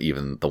sure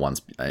even the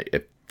ones,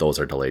 if those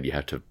are delayed, you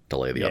have to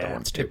delay the other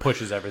ones too. It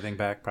pushes everything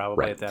back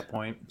probably at that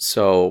point.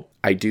 So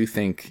I do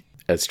think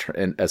as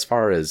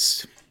far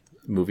as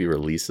movie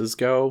releases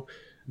go,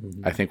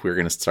 I think we're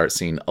going to start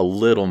seeing a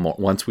little more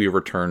once we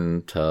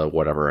return to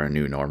whatever our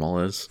new normal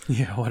is.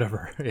 Yeah,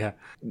 whatever. Yeah.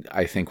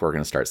 I think we're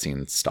going to start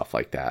seeing stuff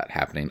like that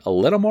happening a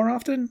little more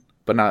often,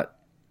 but not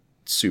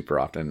super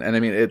often. And I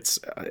mean,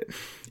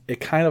 it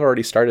kind of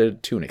already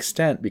started to an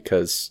extent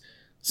because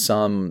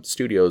some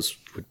studios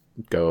would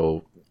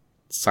go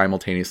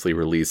simultaneously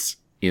release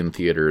in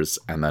theaters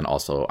and then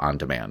also on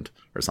demand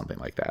or something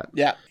like that.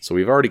 Yeah. So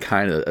we've already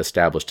kind of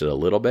established it a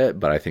little bit,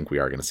 but I think we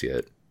are going to see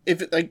it.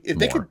 If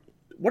they could,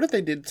 what if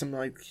they did something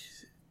like?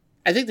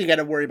 I think they got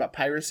to worry about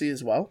piracy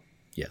as well.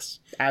 Yes.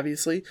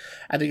 Obviously,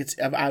 I think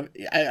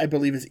I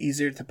believe it's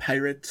easier to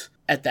pirate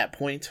at that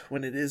point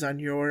when it is on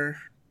your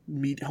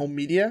home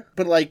media.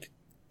 But like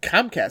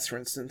Comcast, for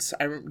instance,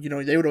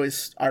 they would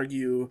always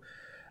argue,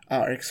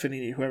 or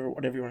Xfinity,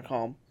 whatever you want to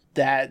call them,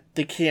 that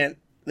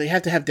they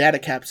have to have data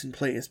caps in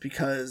place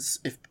because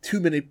if too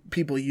many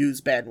people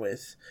use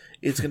bandwidth,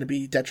 it's going to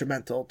be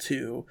detrimental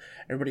to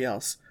everybody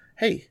else.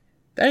 Hey,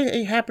 that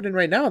ain't happening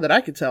right now that I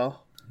could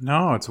tell.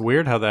 No, it's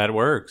weird how that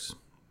works.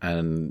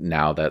 And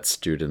now that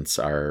students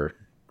are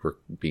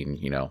being,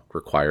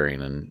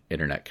 requiring an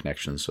internet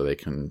connection so they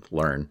can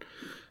learn,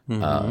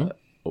 no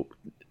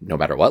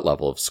matter what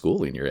level of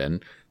schooling you're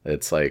in,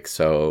 it's like,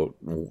 so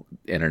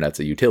internet's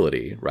a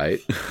utility, right?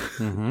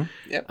 Mm-hmm.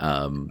 Yep.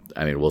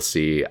 I mean, we'll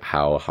see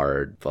how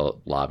hard the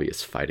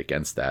lobbyists fight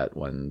against that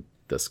when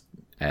this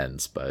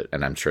ends,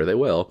 and I'm sure they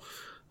will.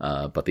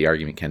 But the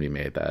argument can be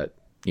made that,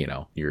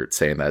 you're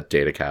saying that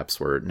data caps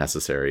were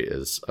necessary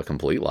is a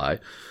complete lie.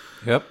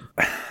 Yep.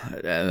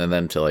 And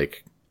then to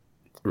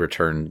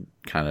return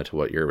kind of to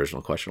what your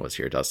original question was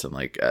here, Dustin,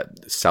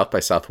 South by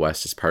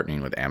Southwest is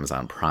partnering with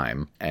Amazon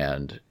Prime,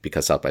 and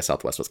because South by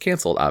Southwest was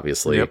canceled,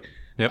 obviously,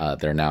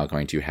 they're now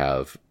going to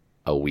have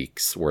a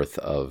week's worth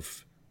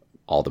of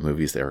all the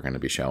movies they were going to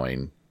be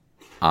showing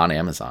on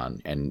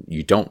Amazon, and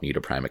you don't need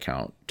a Prime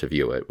account to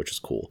view it, which is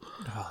cool.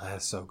 Oh,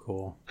 that's so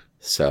cool.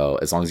 So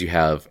as long as you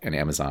have an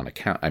Amazon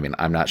account, I mean,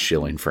 I'm not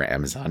shilling for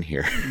Amazon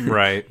here.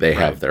 Right. They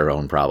have their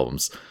own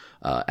problems,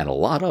 and a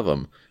lot of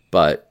them,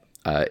 but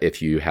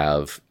if you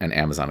have an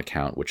Amazon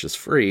account, which is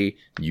free,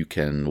 you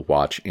can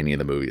watch any of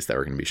the movies that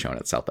are going to be shown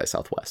at South by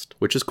Southwest,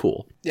 which is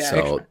cool. Yeah,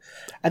 so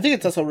I think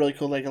it's also really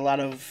cool. Like a lot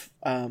of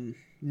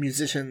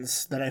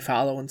musicians that I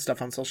follow and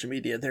stuff on social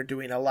media, they're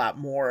doing a lot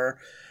more,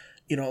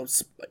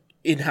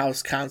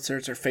 in-house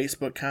concerts or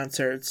Facebook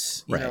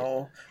concerts,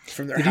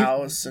 from their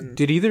house.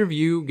 Did either of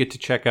you get to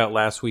check out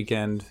last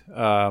weekend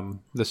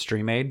the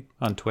Stream Aid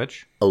on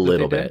Twitch? A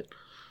little bit.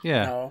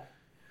 Yeah. No.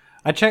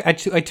 I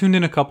tuned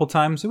in a couple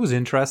times. It was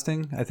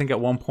interesting. I think at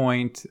one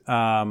point,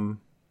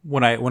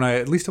 when I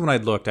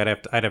looked, I'd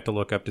have to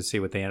look up to see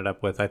what they ended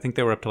up with. I think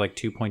they were up to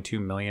 $2.2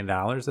 million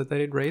that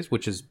they had raised,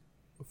 which is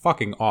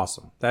fucking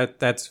awesome.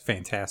 That's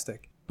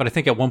fantastic. But I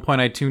think at one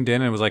point I tuned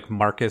in and it was like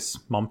Marcus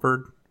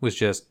Mumford was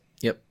just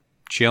Yep.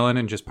 chilling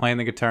and just playing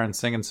the guitar and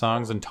singing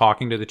songs and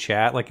talking to the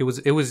chat. Like it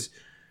was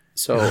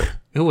So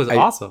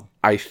awesome.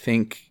 I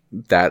think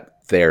that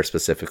there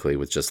specifically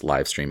was just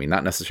live streaming,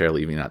 not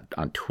necessarily even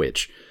on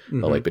Twitch,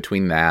 but like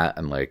between that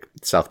and like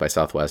South by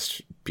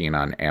Southwest being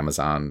on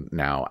Amazon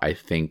now, I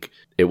think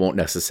it won't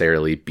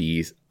necessarily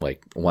be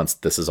like once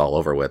this is all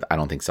over with, I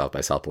don't think South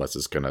by Southwest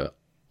is going to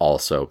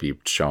also be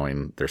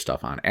showing their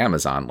stuff on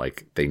Amazon.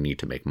 Like they need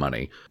to make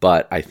money,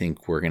 but I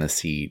think we're going to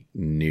see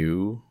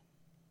new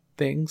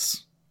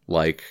things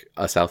like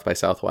a South by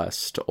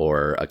Southwest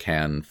or a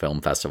Cannes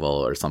Film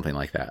Festival or something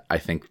like that. I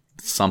think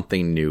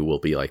something new will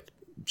be like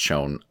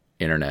shown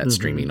internet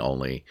streaming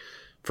only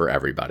for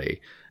everybody.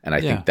 And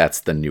I think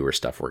that's the newer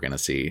stuff we're going to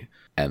see.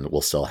 And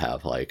we'll still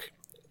have like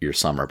your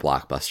summer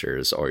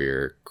blockbusters or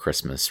your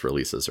Christmas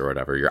releases or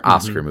whatever. Your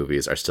Oscar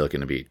movies are still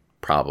going to be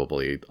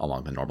probably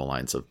along the normal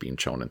lines of being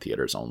shown in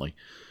theaters only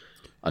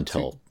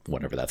until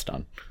whenever that's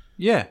done.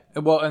 Yeah.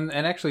 Well, and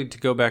actually to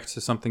go back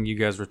to something you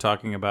guys were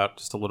talking about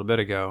just a little bit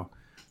ago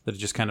that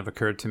just kind of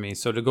occurred to me.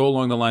 So to go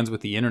along the lines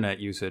with the internet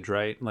usage,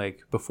 right? Like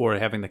before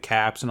having the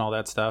caps and all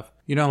that stuff,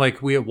 you know,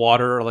 like we have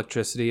water,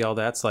 electricity, all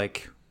that's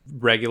like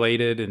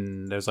regulated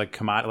and there's like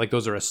commodity, like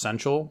those are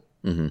essential.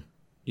 Do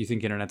you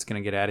think internet's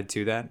going to get added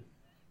to that?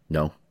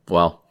 No.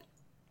 Well,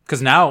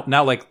 because now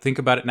like think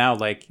about it now,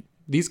 like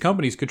these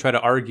companies could try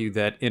to argue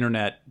that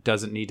internet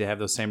doesn't need to have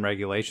those same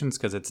regulations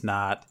because it's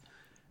not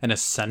an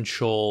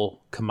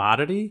essential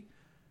commodity.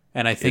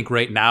 And I think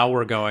right now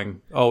we're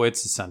going, oh,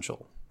 it's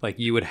essential. Like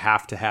you would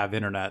have to have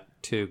internet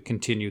to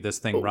continue this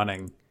thing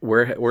running.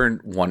 we're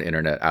one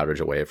internet outage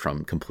away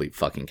from complete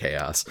fucking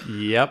chaos.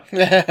 Yep.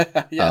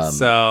 Yes.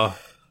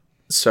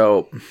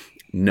 So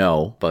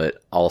No, but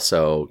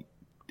also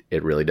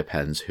it really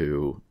depends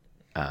who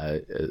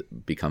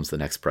becomes the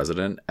next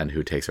president and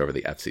who takes over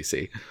the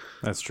FCC.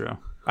 that's true.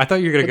 I thought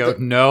you were going to go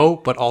no,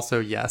 but also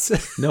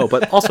yes. No,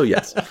 but also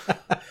yes.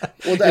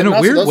 Well, In a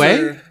weird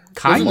way,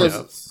 kind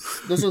of.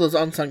 Those are those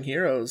unsung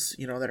heroes,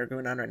 you know, that are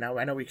going on right now.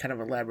 I know we kind of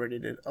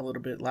elaborated it a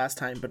little bit last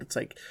time, but it's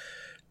like,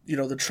 you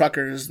know, the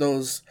truckers,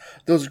 those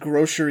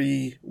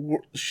grocery,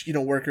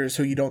 workers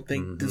who you don't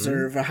think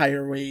deserve a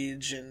higher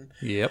wage, and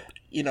Yep.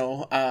 you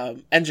know,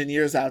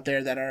 engineers out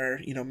there that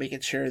are, you know, making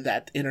sure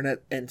that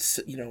internet and,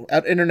 you know,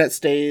 internet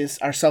stays,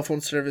 our cell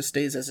phone service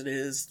stays as it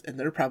is, and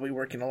they're probably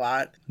working a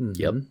lot.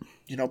 Yep,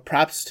 You know,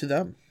 props to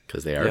them.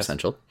 because they are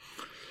essential.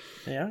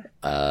 Yeah.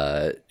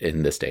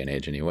 In this day and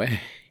age, anyway.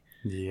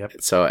 Yep.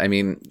 So, I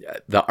mean,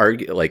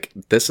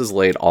 this has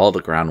laid all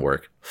the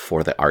groundwork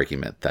for the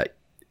argument that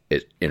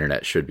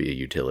internet should be a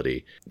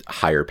utility,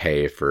 higher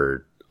pay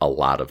for a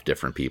lot of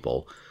different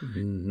people.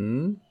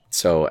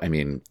 So, I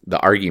mean, the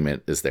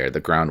argument is there. The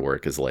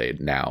groundwork is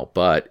laid now,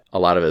 but a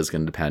lot of it is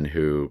going to depend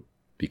who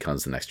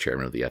becomes the next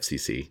chairman of the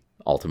FCC,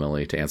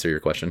 ultimately, to answer your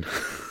question.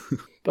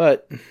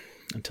 But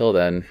until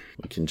then,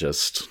 we can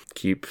just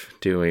keep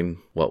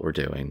doing what we're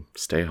doing.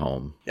 Stay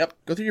home. Yep.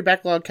 Go through your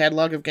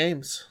catalog of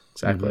games.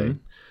 Exactly.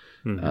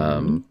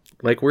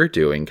 Like we're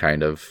doing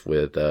kind of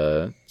with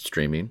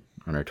streaming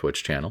on our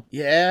Twitch channel.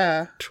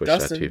 Yeah.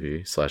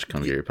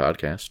 Twitch.tv/Come Get Your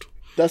Podcast.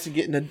 Dustin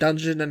getting a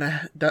dungeon and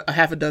a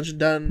half a dungeon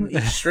done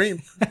each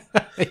stream.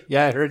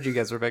 Yeah, I heard you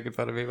guys were making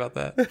fun of me about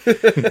that.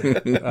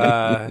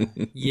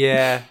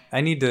 Yeah, I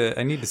need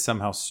to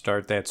somehow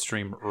start that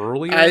stream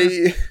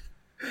earlier.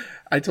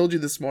 I told you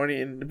this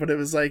morning, but it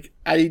was like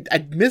I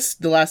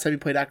missed the last time you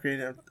played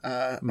Ocarina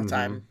of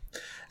Time,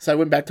 so I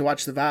went back to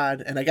watch the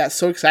VOD, and I got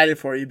so excited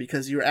for you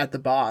because you were at the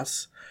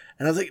boss,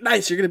 and I was like,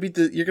 "Nice, you're gonna beat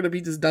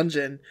this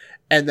dungeon,"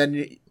 and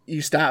then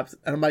you stopped,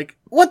 and I'm like,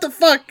 "What the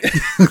fuck?"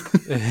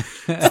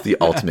 It's the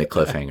ultimate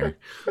cliffhanger.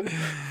 I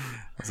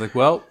was like,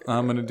 well,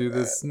 I'm gonna do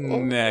this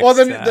next. Well,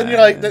 then time.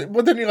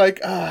 you're like,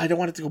 oh, I don't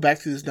want it to go back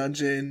to this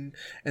dungeon,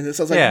 and this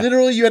I was like,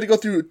 literally, you had to go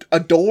through a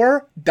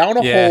door, down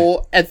a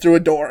hole, and through a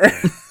door.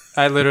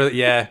 I literally,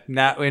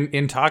 Now,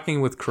 in talking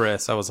with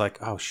Chris, I was like,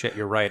 "Oh shit,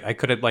 you're right. I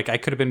could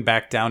have been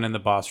back down in the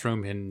boss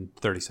room in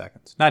 30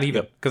 seconds. Not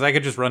even, because I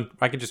could just run.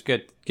 I could just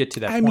get to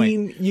that point. I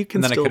mean, you can.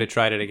 And then still I could have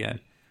tried it again.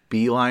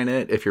 Beeline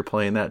it if you're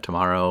playing that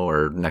tomorrow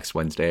or next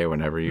Wednesday, or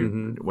whenever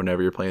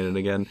you're playing it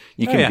again.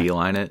 You can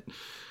beeline it.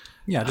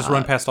 Yeah, just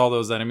run past all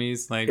those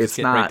enemies. Like, just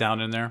get right down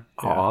in there.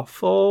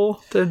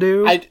 Awful to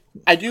do.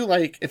 I do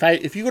like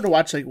if you go to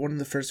watch like one of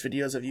the first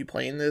videos of you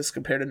playing this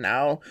compared to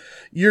now,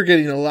 you're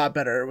getting a lot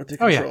better with the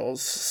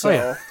controls.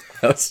 So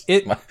That's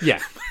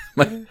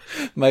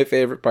my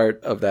favorite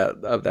part of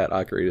that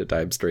Ocarina of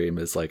Time stream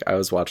is like I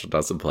was watching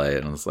Dustin play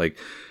and I was like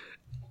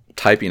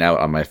typing out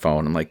on my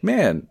phone. I'm like,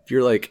 man,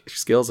 your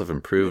skills have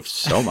improved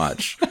so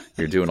much.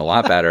 You're doing a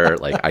lot better.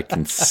 Like I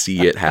can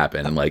see it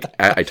happen. And like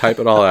I type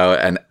it all out,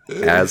 and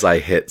as I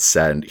hit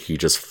send, he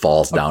just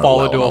falls down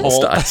into a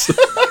hole.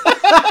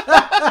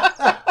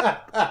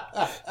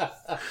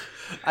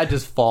 I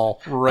just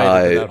fall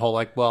right into that hole.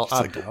 Like, well,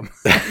 I'm dumb.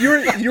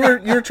 You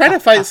were trying to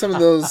fight some of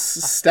those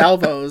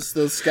stalvos,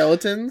 those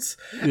skeletons,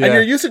 and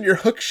you're using your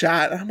hook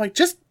shot. And I'm like,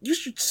 just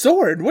use your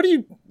sword. What are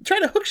you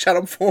trying to hookshot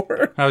him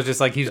for? I was just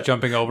like, he's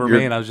jumping over You're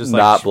me, and I was just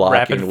not like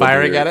rapid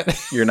firing your, at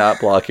it. You're not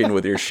blocking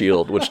with your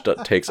shield, which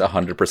takes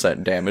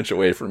 100% damage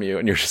away from you,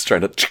 and you're just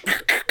trying to.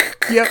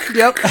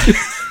 Yep.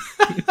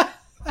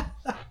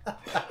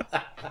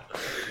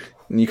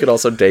 And you could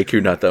also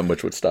Deku nut them,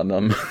 which would stun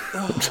them.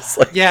 Just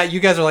like, Yeah, you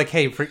guys are like,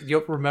 hey,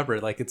 you'll remember,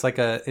 like, it's like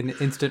an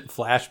instant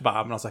flash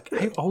bomb. And I was like,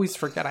 I always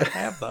forget I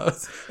have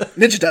those.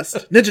 Ninja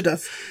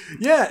dust.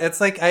 Yeah, it's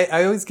like,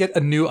 I always get a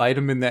new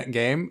item in that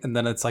game, and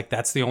then it's like,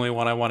 that's the only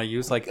one I want to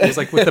use. Like, it was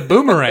like with the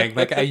boomerang.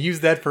 Like, I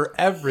use that for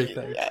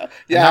everything. Yeah,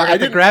 Now I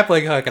got the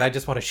grappling hook, and I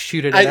just want to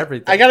shoot it at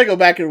everything. I got to go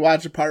back and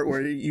watch the part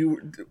where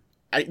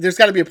there's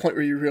got to be a point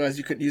where you realize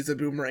you couldn't use the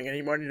boomerang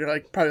anymore, and you're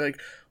like, probably like,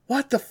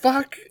 what the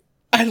fuck?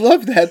 I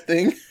love that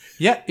thing.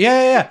 Yeah.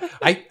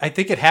 I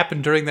think it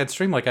happened during that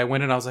stream. Like, I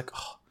went and I was like,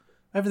 oh,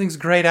 everything's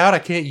grayed out. I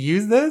can't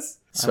use this.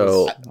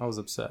 So I was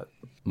upset.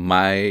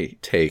 My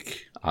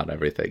take on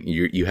everything,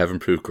 you have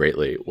improved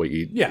greatly. What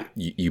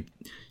you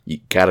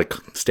gotta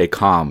stay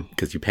calm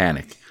because you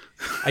panic.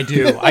 I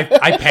do.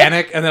 I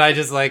panic, and then I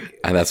just like,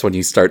 And that's when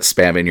you start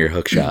spamming your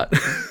hook shot.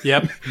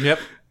 yep.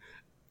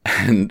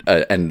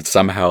 and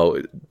somehow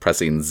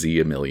pressing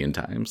Z a million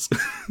times.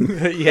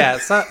 Yeah.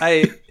 So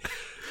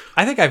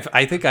I think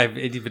I've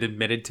even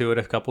admitted to it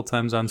a couple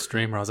times on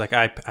stream where I was like,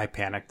 I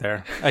panicked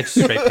there. I just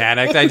straight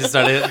panicked. I just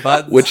started,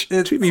 but Which,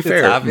 to be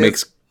fair,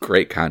 makes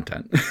great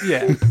content.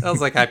 Yeah, I was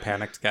like, I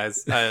panicked,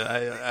 guys.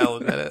 I'll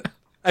admit it.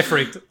 I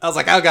freaked. I was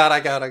like, oh god, I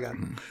got.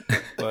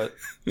 But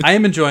I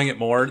am enjoying it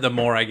more the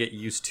more I get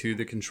used to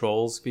the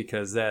controls,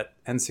 because that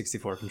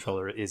N64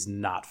 controller is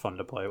not fun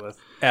to play with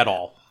at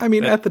all. I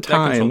mean, at the that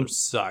time, controller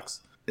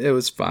sucks. It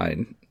was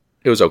fine.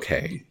 It was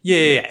okay.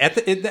 Yeah.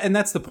 And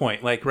that's the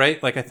point. Like,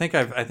 right? Like, I think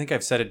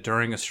I've said it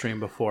during a stream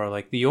before.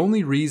 Like, the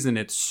only reason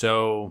it's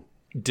so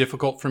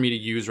difficult for me to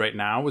use right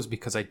now is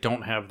because I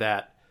don't have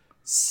that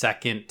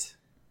second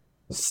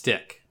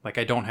stick. Like,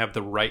 I don't have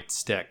the right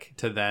stick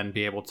to then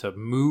be able to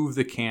move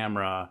the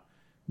camera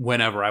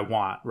whenever I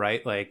want,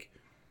 right? Like,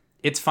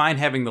 it's fine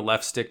having the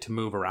left stick to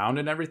move around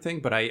and everything,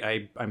 but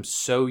I'm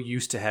so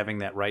used to having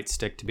that right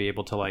stick to be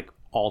able to, like,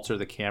 alter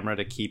the camera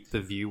to keep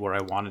the view where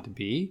I want it to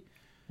be.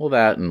 Well,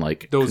 that and,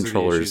 like, Those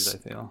controllers are the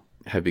issues, I feel.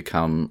 have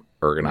become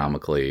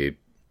ergonomically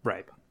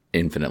Right.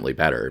 infinitely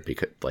better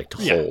because, like, to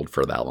hold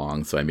for that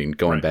long. So, I mean,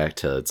 going back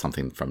to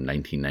something from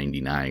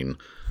 1999.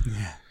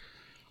 Yeah.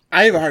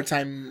 I have a hard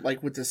time,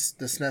 like, with this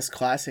SNES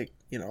Classic,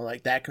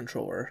 like that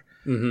controller.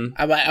 Mm-hmm.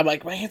 I'm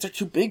like, my hands are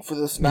too big for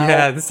this now.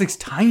 Yeah, this thing's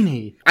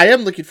tiny. I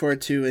am looking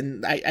forward to,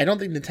 and I don't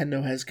think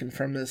Nintendo has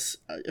confirmed this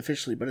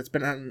officially, but it's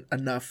been on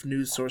enough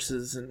news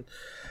sources and,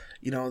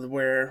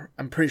 where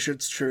I'm pretty sure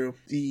it's true.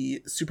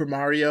 The Super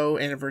Mario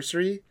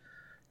Anniversary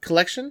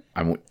Collection.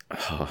 I'm waiting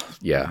for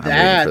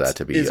that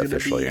to be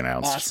officially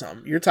announced.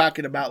 Awesome. You're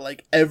talking about,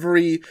 like,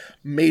 every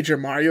major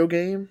Mario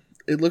game,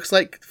 it looks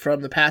like,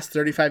 from the past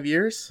 35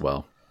 years.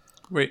 Well,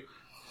 wait,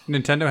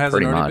 Nintendo hasn't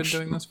pretty already much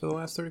been doing this for the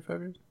last 35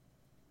 years?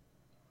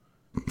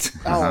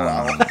 Oh,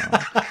 wow.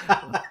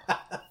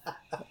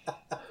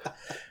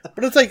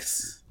 But it's like...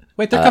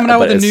 Wait, they're coming out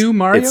with a new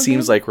Mario It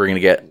seems game? like we're going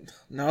to get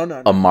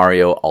No. a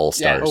Mario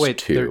All-Stars Oh, wait,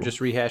 2. they're just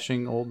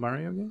rehashing old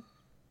Mario game?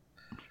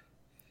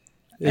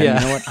 And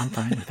you know what? I'm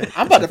fine with it.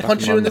 I'm about to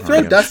punch you in the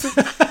throat, Dustin.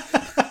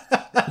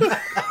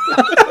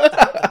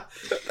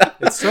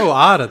 It's so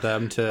odd of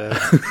them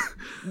to...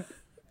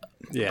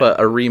 Yeah. But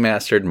a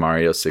remastered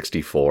Mario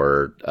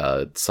 64,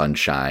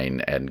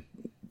 Sunshine, and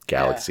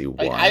Galaxy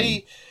 1.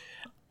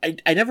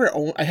 I never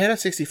owned... I had a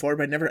 64,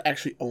 but I never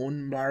actually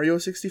owned Mario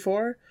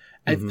 64.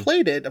 I've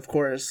played it, of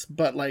course,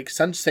 but, like,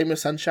 same with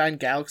Sunshine,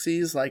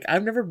 Galaxies, like,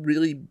 I've never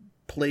really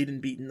played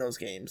and beaten those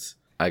games.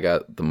 I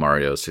got the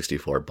Mario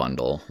 64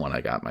 bundle when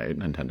I got my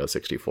Nintendo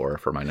 64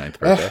 for my 9th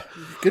birthday.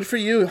 Good for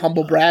you,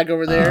 humble brag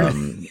over there.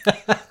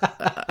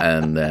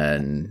 And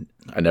then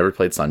I never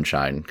played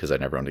Sunshine because I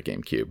never owned a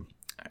GameCube.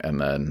 And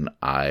then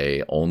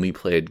I only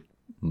played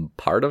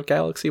part of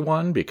Galaxy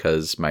 1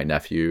 because my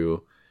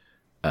nephew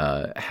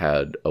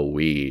had a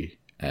Wii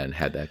and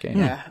had that game.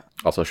 Yeah.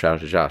 Also, shout out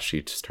to Josh.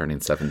 She's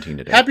turning 17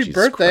 today. Happy Jesus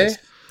birthday. Christ.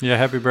 Yeah,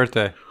 happy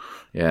birthday.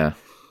 Yeah.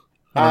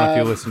 I don't know if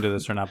you listen to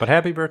this or not, but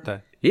happy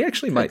birthday. He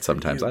actually might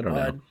sometimes. I don't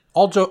know.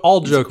 All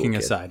joking cool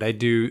aside, I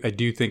do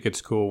think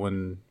it's cool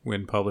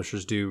when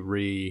publishers do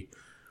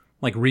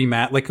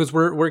remat, like, because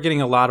we're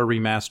getting a lot of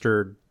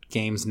remastered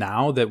games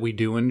now that we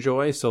do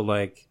enjoy. So,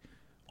 like,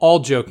 all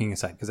joking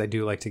aside, because I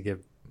do like to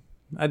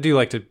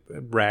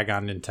rag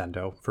on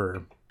Nintendo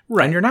for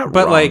Right. And you're not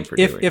but wrong like for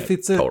if doing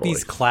it's it, totally.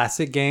 these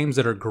classic games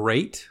that are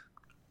great.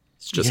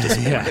 It's just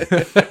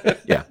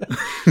Yeah.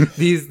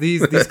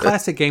 these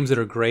classic games that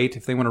are great,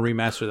 if they want to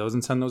remaster those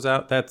and send those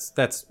out, that's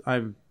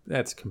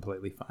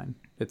completely fine.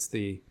 It's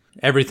the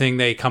everything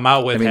they come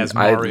out with has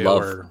Mario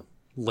or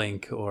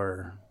Link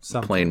or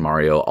something. Playing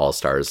Mario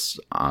All-Stars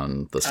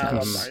on the SNES. I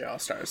love Mario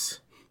All-Stars.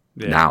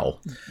 Yeah. Now.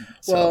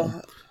 So,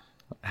 Well,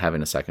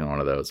 having a second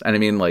one of those. And I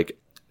mean, like,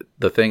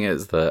 the thing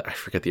is, I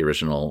forget the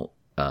original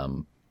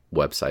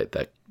website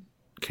that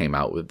came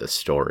out with the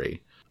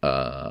story.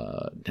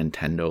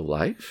 Nintendo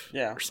Life,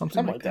 Yeah, or something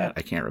something like like that.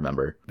 I can't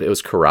remember. It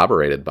was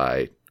corroborated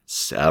by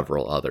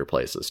several other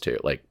places too,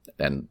 like,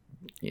 and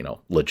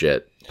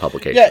legit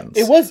publications.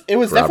 Yeah, it was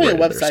definitely a corroborated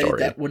their website story.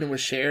 that when it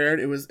was shared,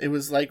 it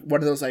was like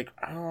one of those like,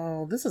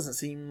 oh, this doesn't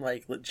seem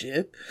like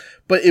legit,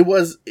 but it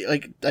was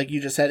like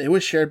you just said, it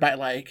was shared by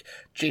like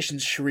Jason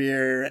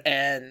Schreier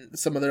and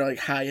some other like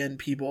high end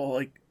people,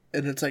 like,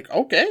 and it's like,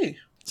 okay.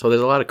 So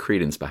there's a lot of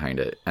credence behind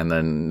it. And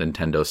then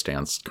Nintendo's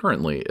stance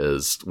currently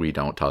is we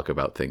don't talk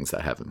about things that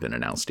haven't been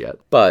announced yet.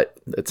 But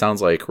it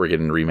sounds like we're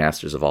getting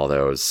remasters of all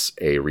those,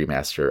 a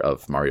remaster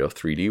of Mario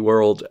 3D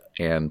World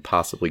and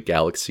possibly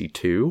Galaxy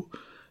 2.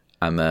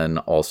 And then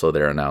also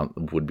they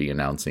would be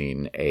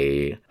announcing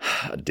a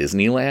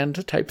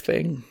Disneyland type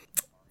thing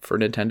for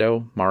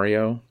Nintendo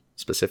Mario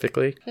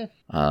specifically.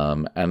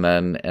 And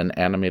then an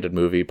animated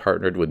movie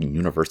partnered with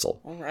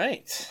Universal. All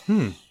right.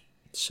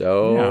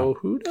 So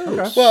who knows?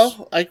 Okay.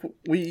 Well, like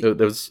There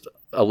was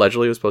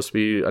allegedly it was supposed to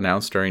be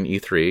announced during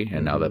E3,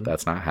 and now that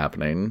that's not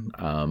happening,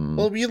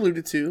 well, we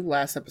alluded to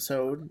last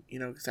episode,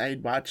 because I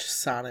had watched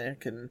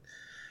Sonic, and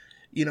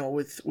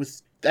with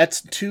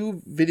that's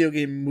 2 video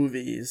game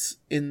movies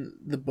in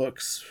the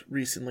books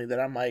recently that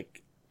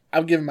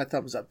I'm giving my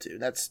thumbs up to.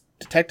 That's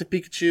Detective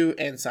Pikachu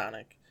and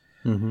Sonic.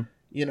 Mm-hmm.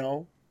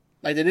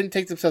 Like they didn't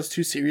take themselves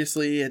too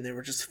seriously, and they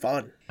were just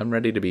fun. I'm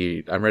ready to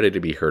be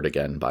hurt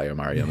again by a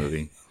Mario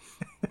movie.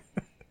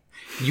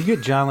 You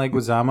get John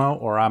Leguizamo,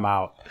 or I'm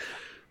out.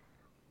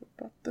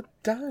 About the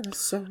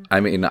dinosaur. I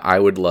mean, I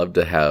would love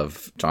to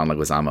have John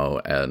Leguizamo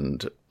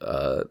and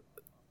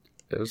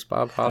it was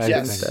Bob Hoskins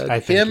Yes. dead. I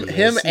think Him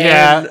he is. and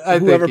Yeah, I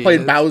think whoever he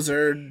played is.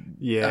 Bowser,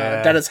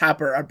 Yeah. Dennis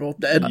Hopper are both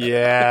dead.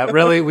 Yeah,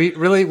 really, we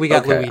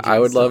got Okay, Luigi. I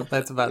would so love-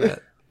 that's about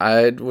it.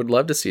 I would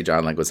love to see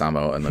John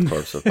Leguizamo and the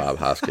corpse of Bob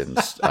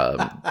Hoskins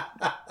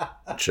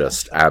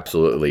just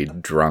absolutely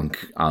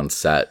drunk on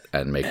set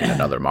and making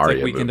another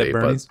Mario Weekend at movie.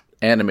 But Bernie's.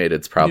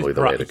 animated's probably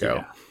the way to go.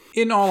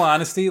 Yeah. In all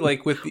honesty,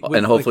 like with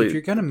And hopefully- like, if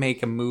you're gonna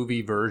make a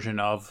movie version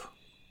of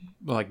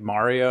like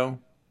Mario,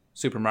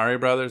 Super Mario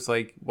Brothers,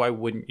 like why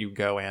wouldn't you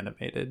go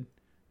animated?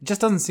 It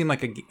just doesn't seem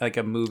like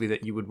a movie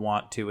that you would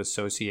want to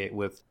associate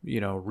with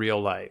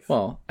real life.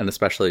 Well, and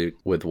especially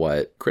with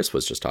what Chris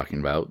was just talking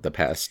about, the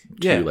past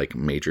 2 Yeah. like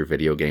major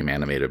video game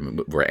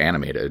were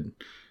animated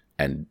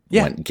and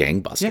Yeah. went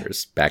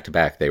gangbusters back to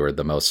back. They were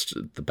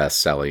the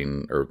best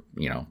selling, or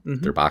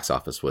their box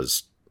office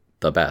was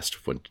the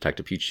best when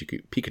Detective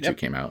Pikachu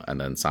came out, and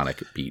then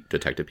Sonic beat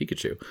Detective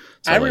Pikachu.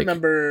 So, I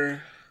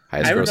remember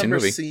highest grossing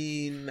movie.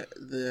 seeing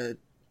the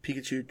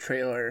Pikachu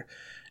trailer,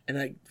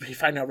 and you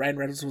find out Ryan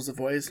Reynolds was the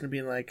voice, and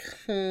being like,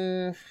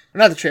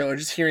 not the trailer,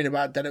 just hearing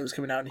about that it was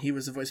coming out, and he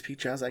was the voice of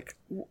Pikachu. I was like,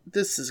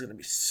 this is gonna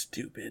be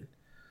stupid.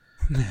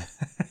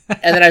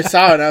 And then I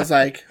saw it, and I was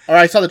like, or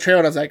I saw the trailer,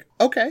 and I was like,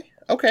 okay.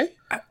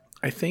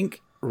 I think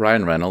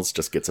Ryan Reynolds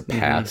just gets a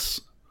pass.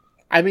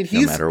 I mean,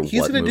 he's matter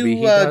he's what gonna movie do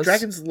he does.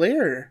 Dragon's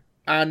Lair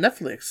on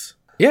Netflix.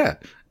 Yeah,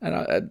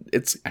 and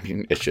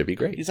it should be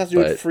great. He's have to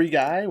do it but Free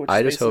Guy, which I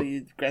is just hope-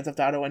 basically Grand Theft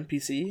Auto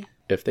NPC.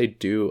 if they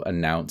do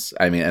announce,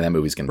 and that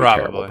movie's gonna be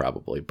terrible,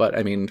 probably. But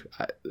maybe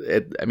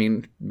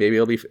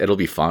it'll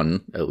be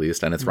fun at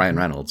least, and it's Ryan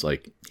Reynolds,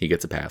 like he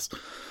gets a pass.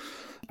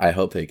 I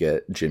hope they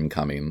get Jim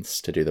Cummings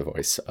to do the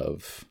voice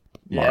of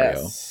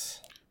Mario,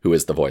 Yes. who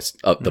is the voice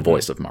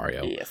of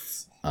Mario.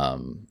 Yes.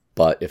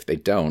 But if they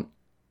don't,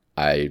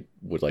 I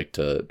would like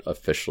to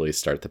officially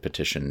start the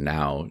petition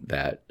now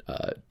that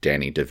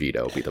Danny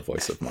DeVito be the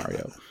voice of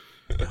Mario.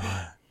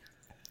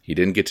 He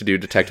didn't get to do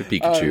Detective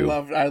Pikachu,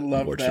 I love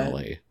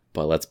unfortunately.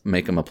 But let's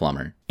make him a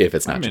plumber, if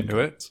it's not I'm Jim into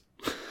it.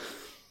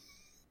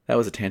 That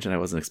was a tangent I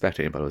wasn't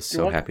expecting, but I was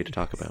so welcome. happy to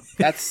talk about.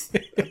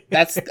 that.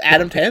 That's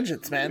Adam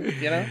Tangents, man.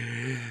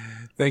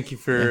 Thank you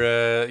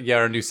for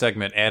our new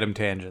segment, Adam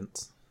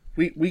Tangents.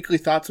 Weekly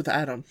Thoughts with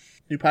Adam.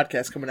 New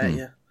podcast coming at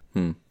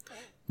you.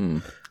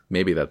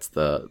 Maybe that's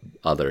the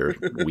other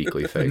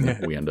weekly thing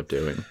we end up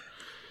doing.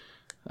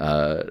 What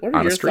are on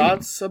a your stream.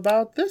 thoughts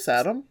about this,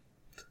 Adam?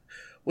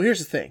 Well, here's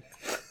the thing.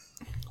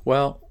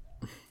 Well,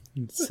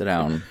 sit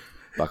down.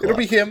 Buckle It'll up.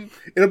 be him.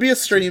 It'll be a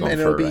stream, Going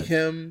and for it'll a be ride.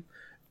 him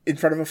in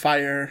front of a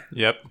fire,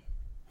 Yep,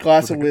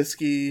 glass of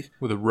whiskey.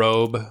 with a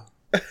robe.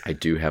 I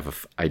do have a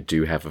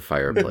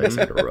fireplace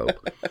and a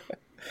rope.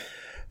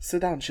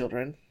 Sit down,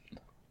 children.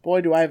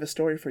 Boy, do I have a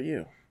story for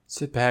you.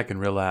 Sit back and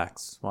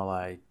relax while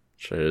I.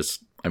 Should I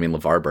just?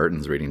 LeVar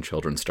Burton's reading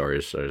children's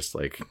stories. Should I just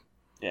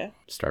Yeah.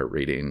 start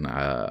reading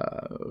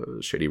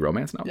shitty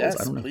romance novels?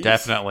 Yes, I don't know. please.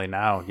 Definitely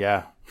now,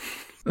 yeah.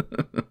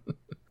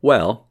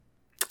 Well,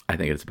 I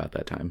think it's about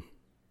that time.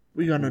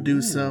 We're gonna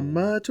do some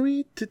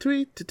tweet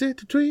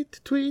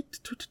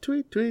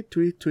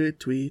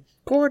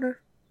corner.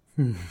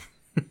 You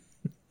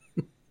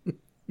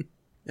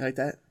like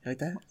that? You like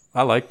that?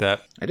 I like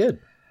that. I did.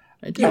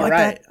 All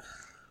right.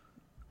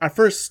 Our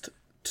first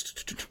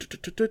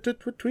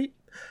tweet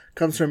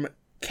comes from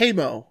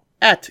Kmo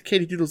at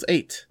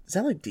KatieDoodles8. Is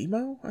that like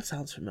Demo? That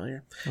sounds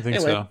familiar. I think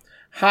Anyway, so.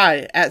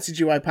 hi at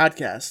CGY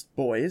Podcast,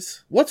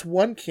 boys. What's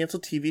one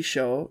canceled TV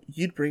show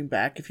you'd bring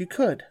back if you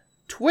could?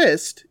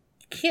 Twist,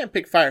 can't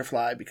pick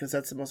Firefly because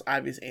that's the most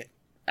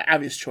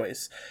obvious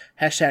choice.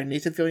 Hashtag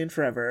Nathan Fillion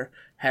forever.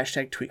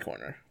 Hashtag Tweet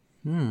Corner.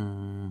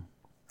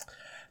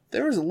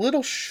 There was a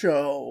little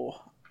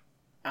show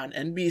on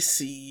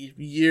NBC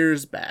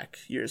years back,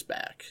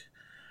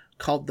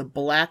 called The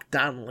Black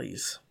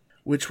Donnellys,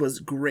 which was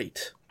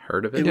great.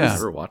 Heard of it?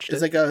 Never watched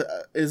it.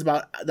 It's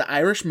about the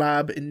Irish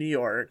mob in New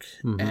York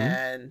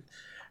and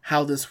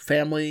how this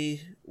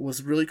family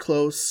was really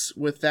close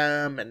with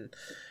them, and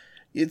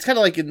it's kind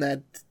of like in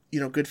that,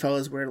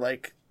 Goodfellas, where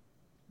like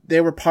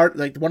they were part,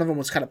 like one of them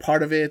was kind of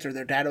part of it, or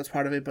their dad was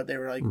part of it, but they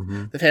were like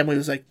the family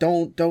was like,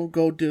 don't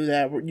go do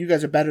that. You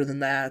guys are better than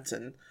that.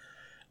 And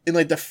in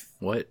like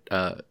what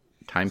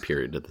time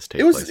period did this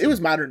take place? It was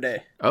modern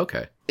day.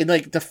 Okay. In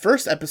like the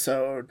first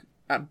episode,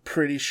 I'm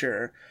pretty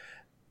sure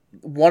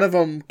one of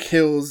them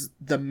kills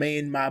the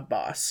main mob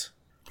boss.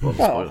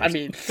 Well, I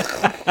mean,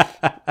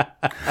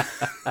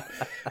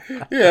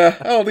 yeah,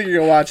 I don't think you're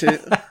gonna watch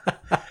it.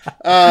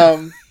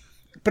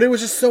 But it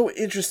was just so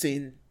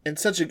interesting and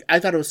I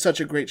thought it was such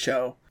a great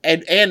show,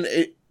 and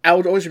I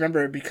would always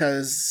remember it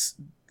because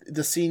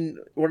the scene,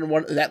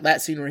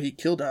 that scene where he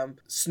killed him,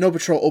 Snow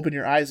Patrol Open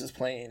Your Eyes was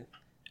playing,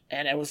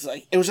 and it was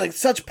like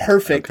such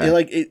perfect.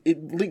 Okay.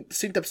 It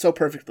synced up so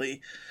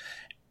perfectly.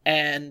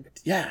 And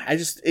yeah,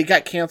 it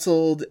got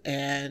canceled,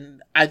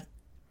 and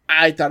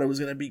I thought it was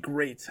going to be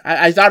great.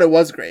 I thought it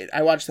was great.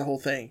 I watched the whole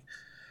thing,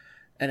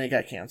 and it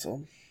got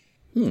canceled.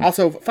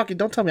 Also, fucking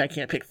don't tell me I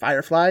can't pick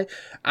Firefly.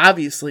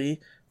 Obviously,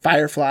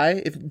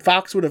 Firefly, if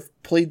Fox would have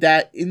played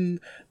that in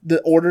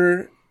the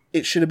order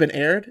it should have been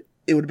aired,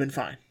 it would have been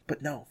fine.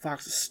 But no,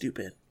 Fox is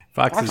stupid.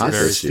 Fox is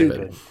very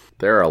stupid.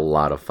 There are a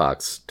lot of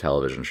Fox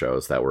television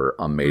shows that were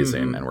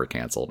amazing and were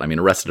canceled. I mean,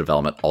 Arrested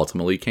Development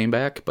ultimately came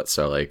back, but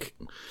so like...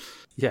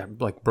 Yeah,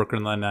 like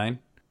Brooklyn Nine-Nine.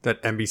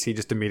 That NBC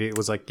just immediately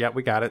was like, yeah,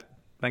 we got it.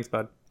 Thanks,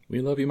 bud. We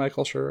love you,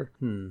 Michael Schur.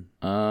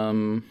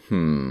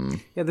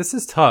 Yeah, this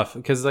is tough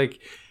because, like,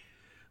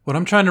 what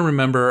I'm trying to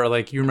remember,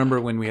 like, you remember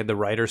when we had the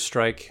writer's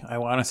strike? I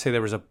want to say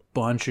there was a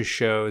bunch of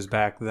shows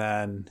back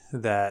then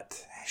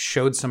that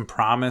showed some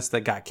promise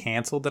that got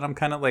canceled. That I'm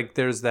kind of like,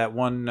 there's that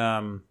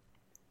one,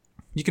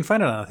 you can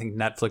find it on, I think,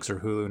 Netflix or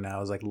Hulu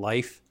now, is like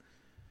Life.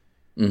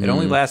 It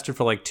only lasted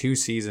for like 2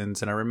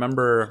 seasons, and I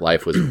remember...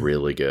 Life was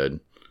really good.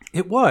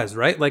 It was,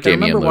 right? Like,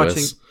 Damian I remember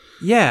Lewis.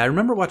 I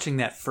remember watching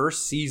that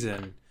first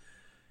season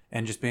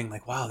and just being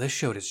like, wow, this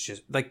show is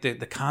just, like, the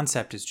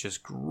concept is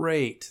just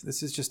great.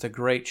 This is just a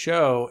great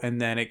show. And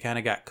then it kind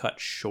of got cut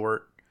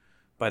short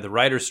by the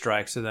writer's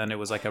strike. So then it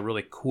was like a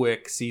really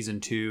quick season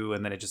 2,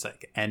 and then it just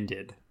like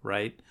ended,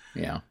 right?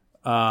 Yeah.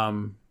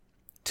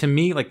 To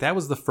me, like, that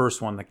was the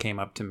first one that came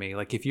up to me.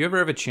 Like, if you ever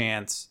have a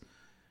chance,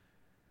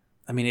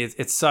 I mean,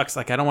 it sucks.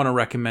 Like, I don't want to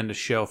recommend a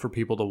show for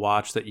people to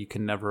watch that you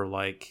can never,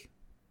 like...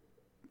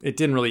 It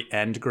didn't really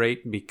end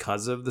great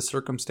because of the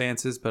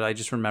circumstances, but I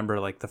just remember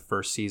like the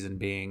first season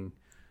being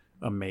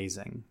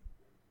amazing.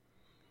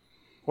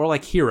 Or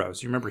like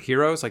Heroes. You remember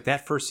Heroes? Like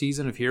that first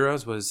season of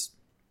Heroes was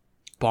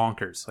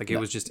bonkers. Like it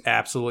was just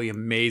absolutely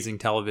amazing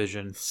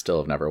television. Still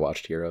have never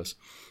watched Heroes.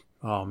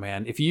 Oh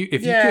man, if you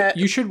could,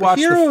 you should watch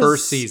Heroes, the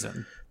first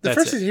season. The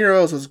first season of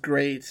Heroes was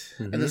great,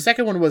 and the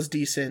second one was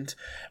decent,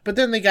 but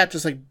then they got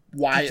just like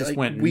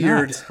went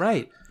weird, nuts,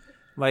 right?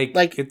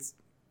 Like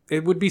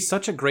it would be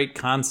such a great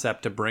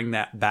concept to bring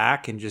that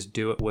back and just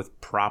do it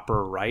with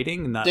proper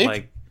writing, not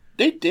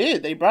they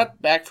did. They brought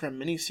back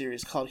from a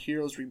miniseries called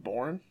Heroes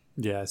Reborn.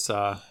 Yes,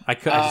 I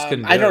just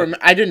couldn't.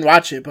 I didn't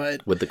watch it,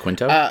 but with the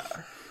Quinto.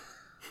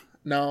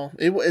 No,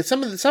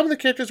 some of the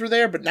characters were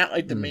there, but not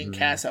like the main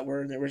cast that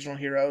were in the original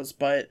Heroes.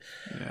 But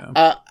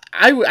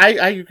I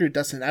agree with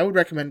Dustin. I would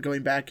recommend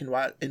going back and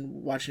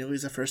watching at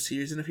least the first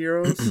season of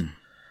Heroes.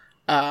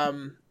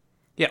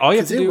 Yeah, all you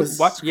have to do is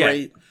watch.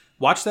 Great.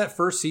 Watch that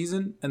first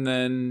season, and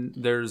then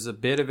there's a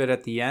bit of it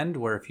at the end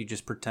where if you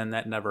just pretend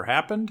that never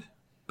happened,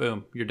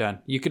 boom, you're done.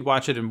 You could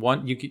watch it in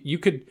one. You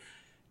could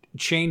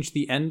change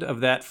the end of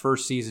that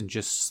first season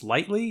just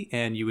slightly,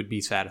 and you would be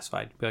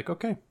satisfied. Be like,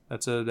 okay,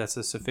 that's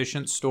a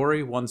sufficient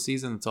story. One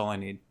season, that's all I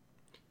need.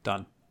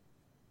 Done.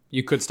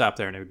 You could stop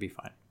there, and it would be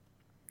fine.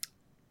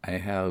 I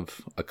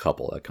have a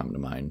couple that come to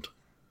mind.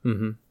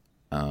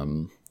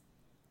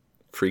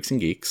 Freaks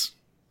and Geeks.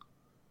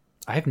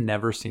 I have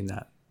never seen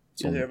that.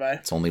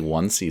 It's only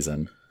one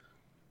season,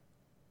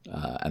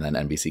 and then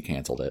NBC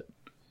canceled it.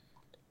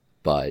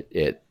 But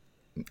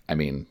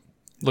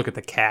look at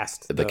the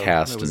cast. The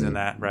cast that was and in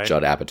that, right?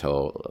 Judd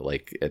Apatow,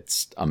 like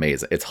it's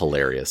amazing. It's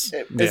hilarious.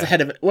 It was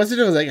ahead of it.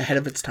 Wasn't it like ahead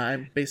of its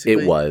time?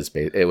 Basically, it was.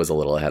 It was a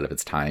little ahead of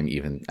its time.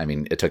 Even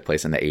it took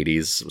place in the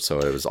 80s, so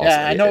it was also.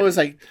 Yeah, I know it was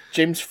like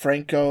James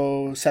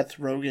Franco, Seth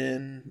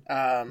Rogen,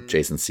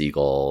 Jason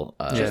Segel,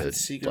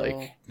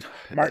 like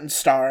Martin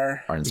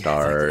Starr.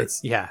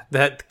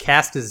 That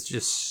cast is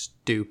just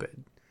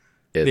stupid.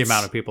 The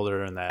amount of people that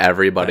are in that.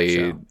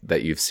 Everybody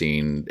that you've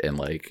seen in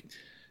like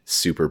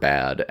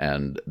Superbad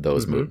and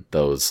those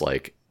those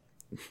like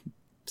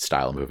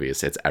style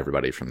movies, it's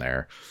everybody from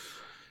there.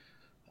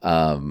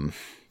 So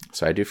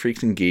I do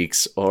Freaks and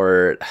Geeks,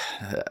 or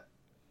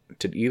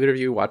Did either of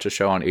you watch a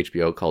show on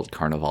HBO called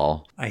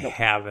Carnival? I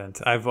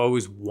haven't. I've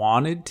always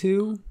wanted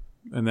to,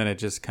 and then it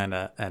just kind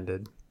of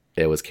ended.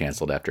 It was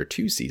canceled after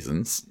 2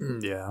 seasons.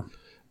 Yeah.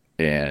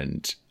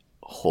 And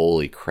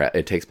holy crap,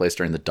 it takes place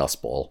during the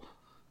Dust Bowl,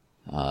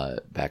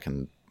 back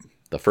in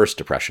the first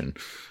Depression.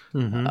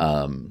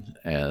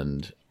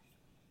 And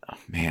oh,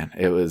 man,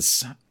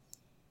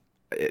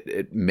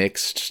 it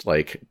mixed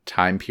like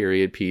time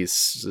period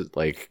piece,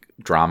 like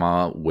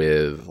drama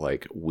with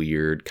like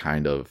weird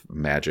kind of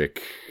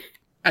magic.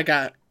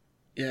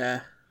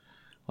 Yeah.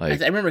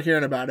 Like I remember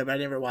hearing about it, but I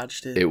never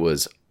watched it.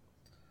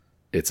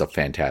 It's a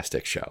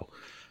fantastic show.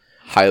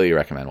 Highly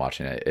recommend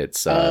watching it.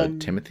 It's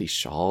Timothy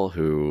Shaw,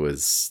 who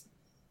was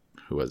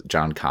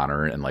John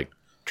Connor in like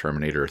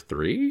Terminator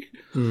 3.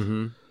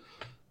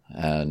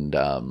 And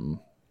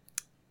Mr.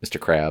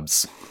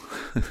 Krabs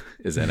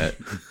is in it.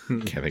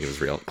 Can't think of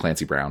his real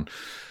Clancy Brown.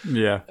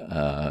 Yeah.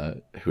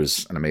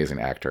 Who's an amazing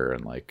actor,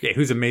 and like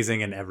who's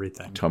amazing in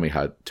everything. Toby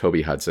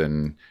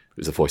Hudson,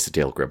 who's the voice of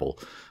Dale Gribble.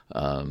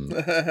 And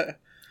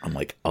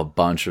like a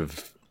bunch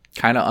of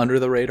kind of under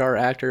the radar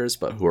actors,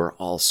 but who are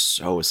all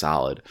so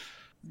solid.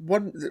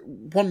 One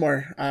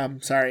more.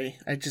 Sorry,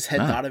 I just had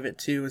thought of it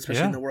too,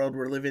 especially in the world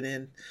we're living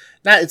in.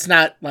 It's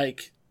not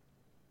like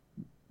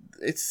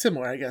it's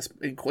similar, I guess,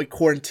 in like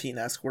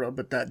quarantine-esque world,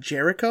 but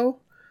Jericho.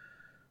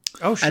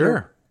 Oh,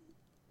 sure.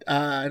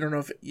 I don't know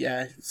if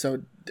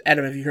So,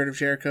 Adam, have you heard of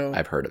Jericho?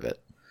 I've heard of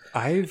it.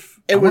 I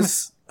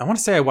want to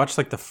say I watched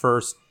like the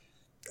first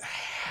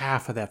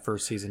half of that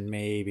first season,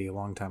 maybe a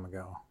long time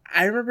ago.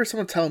 I remember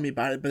someone telling me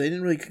about it, but they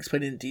didn't really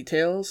explain it in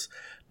details.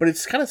 But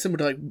it's kind of similar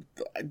to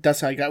like that's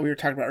how we were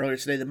talking about earlier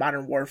today, the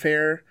Modern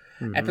Warfare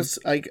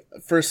episode, like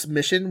first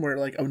mission where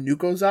like a nuke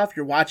goes off.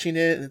 You're watching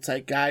it, and it's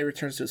like guy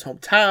returns to his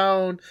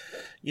hometown.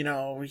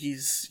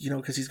 He's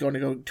because he's going to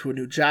go to a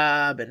new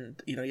job,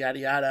 and yada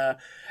yada,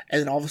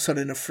 and then all of a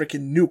sudden a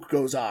freaking nuke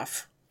goes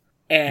off,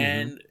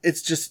 and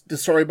it's just the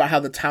story about how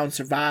the town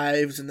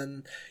survives, and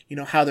then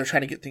how they're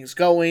trying to get things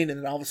going, and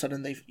then all of a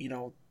sudden they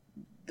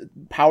the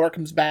power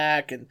comes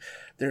back and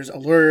there's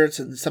alerts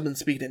and someone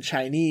speaking in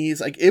Chinese.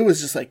 Like it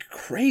was just like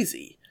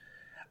crazy.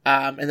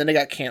 And then it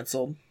got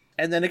canceled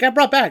and then it got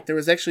brought back. There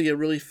was actually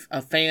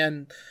a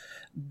fan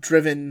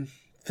driven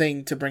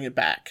thing to bring it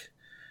back.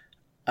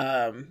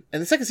 And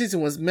the second season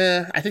was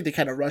meh. I think they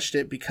kind of rushed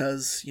it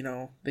because,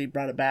 they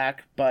brought it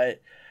back,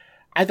 but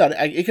I thought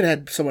it could have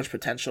had so much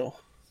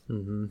potential.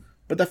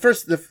 But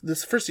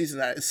this first season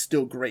of that is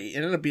still great. It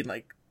ended up being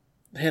like,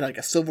 they had like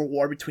a civil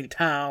war between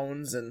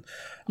towns and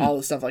all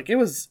this stuff. Like it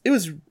was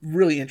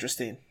really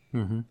interesting.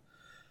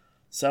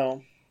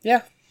 So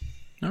yeah.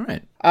 All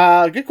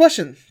right. Good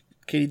question,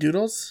 Katie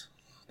Doodles.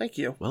 Thank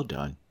you. Well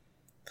done.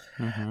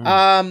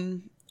 Our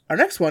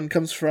next one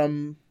comes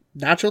from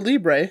Nacho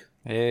Libre.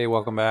 Hey,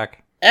 welcome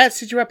back. At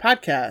CGY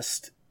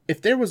Podcast.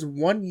 If there was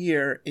 1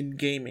 year in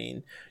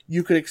gaming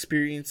you could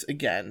experience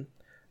again,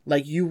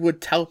 like you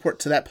would teleport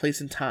to that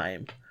place in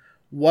time,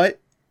 what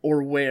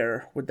or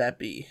where would that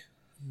be?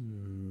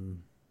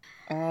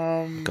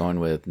 Going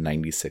with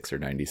 96 or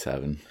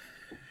 97.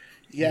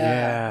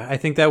 Yeah. I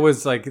think that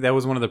was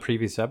one of the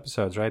previous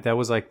episodes, right? That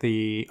was like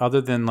other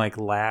than like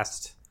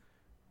last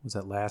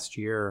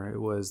year?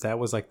 That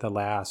was like the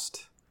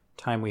last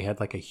time we had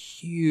like a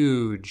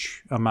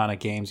huge amount of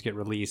games get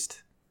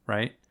released,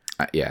 right?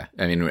 Yeah.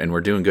 I mean, and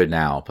we're doing good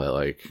now, but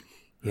like,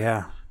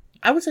 yeah,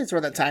 I would say it's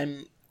around that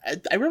time.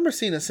 I remember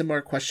seeing a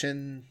similar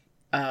question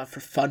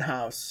for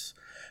Funhouse,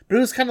 but it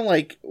was kind of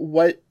like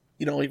what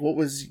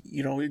was,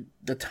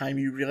 the time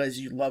you realized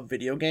you love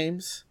video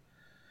games?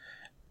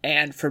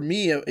 And for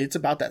me, it's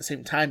about that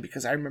same time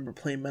because I remember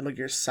playing Metal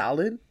Gear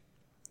Solid.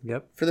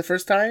 Yep. For the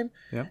first time.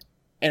 Yep.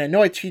 And I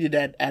know I tweeted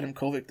at Adam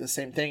Kovic the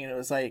same thing, and it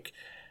was like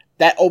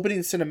that opening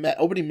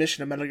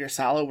mission of Metal Gear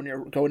Solid when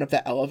you're going up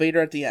that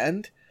elevator at the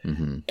end,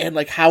 and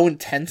like how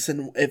intense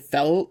and it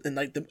felt, and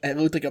like it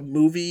looked like a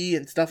movie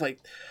and stuff.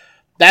 Like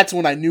that's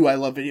when I knew I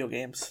love video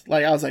games.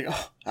 Like I was like,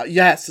 oh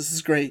yes, this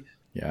is great.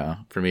 Yeah,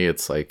 for me,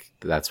 it's like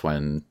that's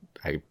when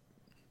I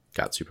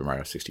got Super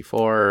Mario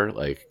 64,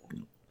 like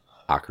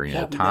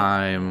Ocarina of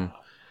Time,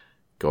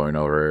 going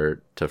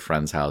over to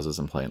friends' houses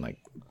and playing like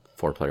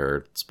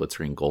 4-player split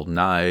screen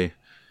GoldenEye.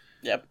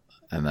 Yep.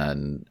 And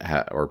then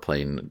or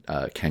playing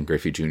Ken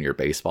Griffey Jr.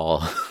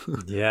 baseball.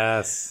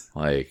 Yes.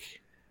 Like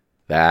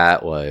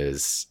that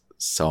was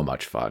so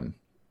much fun,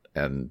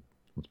 and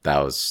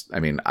that was. I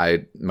mean,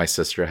 my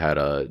sister had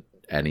a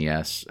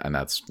NES, and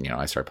that's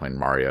I started playing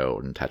Mario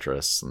and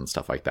Tetris and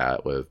stuff like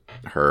that with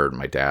her and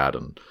my dad,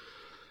 and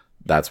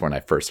that's when I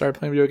first started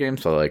playing video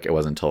games. So like it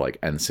wasn't until like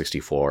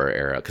N64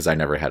 era, because I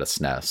never had a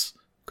SNES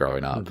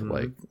growing up.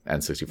 Like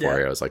N64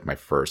 era was like my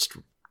first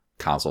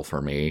console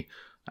for me,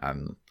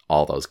 and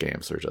all those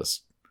games are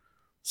just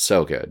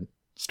so good.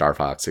 Star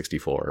Fox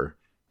 64,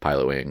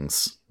 Pilot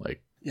Wings,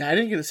 like. Yeah, I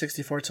didn't get a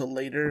 64 till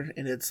later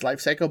in its life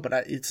cycle, but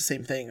it's the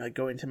same thing. Like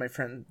going to my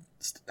friend's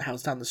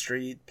house down the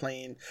street,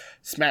 playing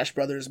Smash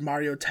Brothers,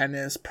 Mario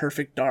Tennis,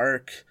 Perfect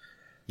Dark.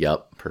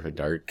 Yep, Perfect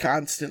Dark.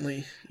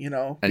 constantly. You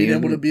know, And being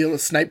even- able to be able to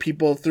snipe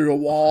people through a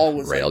wall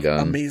was like,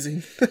 Railgun.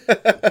 amazing.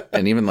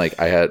 And even like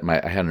I had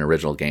an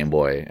original Game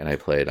Boy, and I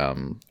played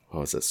what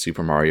was it,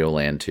 Super Mario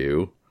Land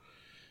 2.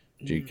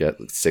 Did you get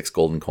 6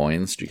 golden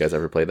coins? Did you guys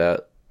ever play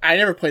that? I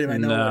never played it. I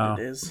know No. what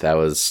it is. That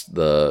was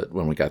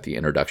when we got the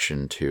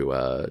introduction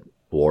to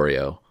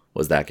Wario.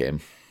 Was that game?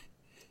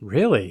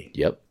 Really?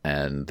 Yep,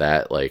 and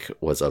that like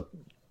was a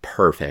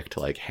perfect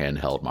like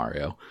handheld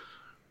Mario.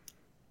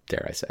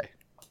 Dare I say?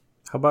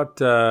 How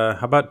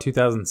about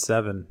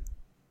 2007?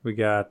 We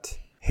got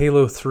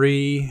Halo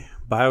 3,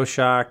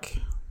 BioShock,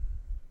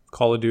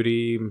 Call of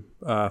Duty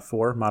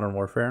 4, Modern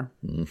Warfare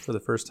for the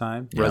first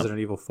time, Yep. Resident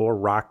Evil 4,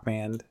 Rock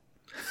Band,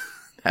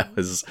 That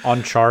was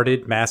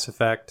Uncharted, Mass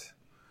Effect,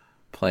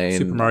 playing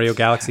Super Mario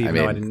Galaxy. Even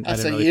though I mean, didn't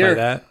That's a really year. play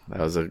that, that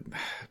was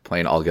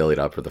playing All Gillied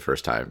Up for the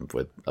first time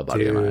with a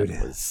buddy of mine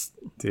Dude. was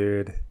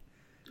dude.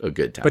 a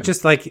good time. But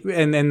just like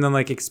and then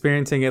like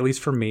experiencing, at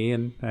least for me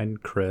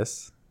and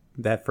Chris,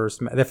 that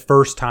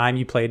first time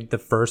you played the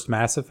first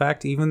Mass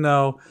Effect, even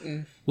though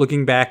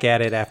looking back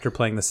at it after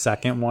playing the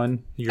second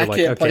one, you're I like,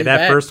 can't okay, play that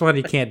back. first one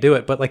you can't do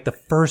it. But like the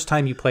first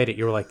time you played it,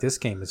 you were like, this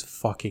game is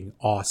fucking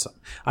awesome.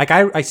 Like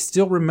I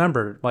still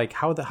remember like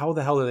how the hell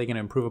are they going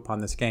to improve upon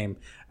this game?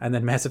 And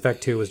then Mass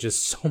Effect 2 was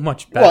just so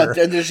much better. Well,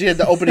 and there's you had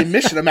the opening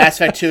mission of Mass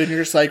Effect 2, and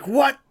you're just like,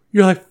 what?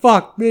 You're like,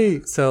 fuck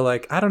me. So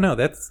like, I don't know.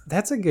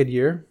 That's a good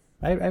year.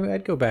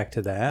 I'd go back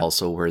to that.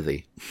 also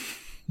worthy.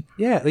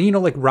 Yeah, you know,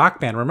 like Rock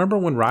Band. Remember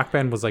when Rock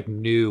Band was like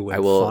new and I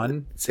will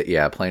fun? say,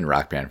 yeah, playing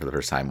Rock Band for the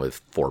first time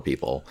with 4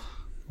 people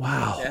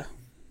Wow. Yeah.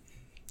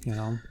 You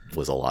know?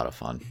 was a lot of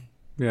fun.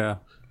 Yeah.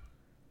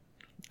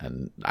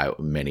 And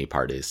many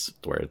parties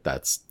where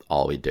that's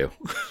all we do.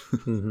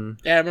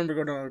 Yeah, I remember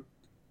going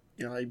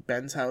to, like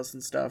Ben's house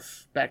and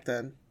stuff back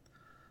then,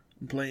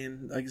 and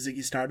playing like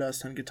Ziggy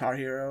Stardust on Guitar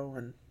Hero,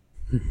 and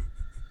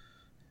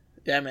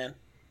yeah, man,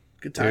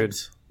 good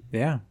times.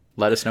 Yeah.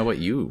 Let us know what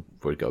you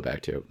would go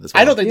back to as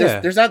well. I don't think Yeah.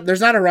 there's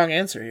not a wrong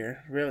answer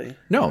here, really.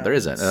 No, You know, there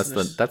isn't.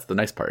 it's- That's the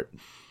nice part.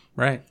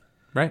 Right.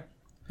 Right.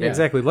 Yeah.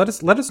 Exactly. Let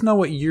us know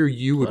what year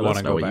you would Let want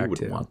us to know go what back you would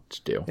to. want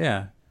to do.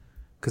 Yeah.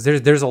 Because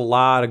there's a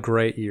lot of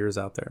great years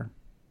out there.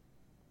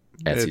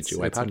 At It's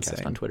CGY Podcast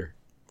insane. on Twitter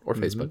or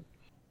Facebook.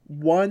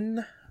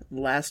 One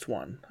last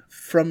one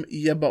from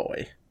ya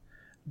boy,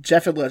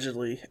 Jeff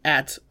allegedly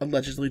at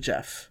allegedly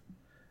Jeff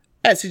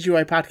at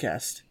CGY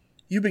Podcast.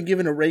 You've been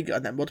given a ray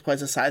gun that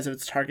multiplies the size of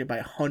its target by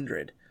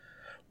 100.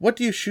 What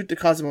do you shoot to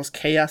cause the most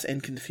chaos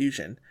and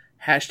confusion?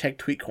 Hashtag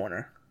tweet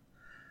corner.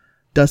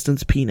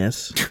 Dustin's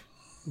penis.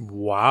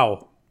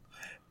 Wow.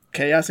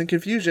 Chaos and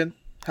confusion.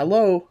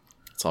 Hello.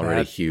 It's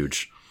already That-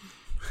 huge.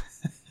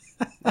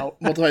 I'll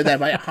multiply that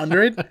by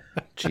 100.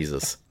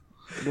 Jesus.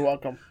 You're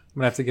welcome. I'm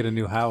going to have to get a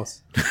new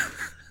house.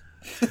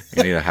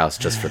 You need a house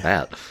just for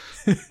that.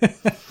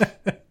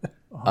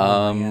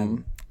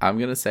 I'm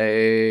gonna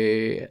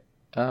say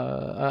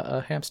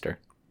a hamster.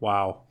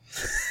 Wow.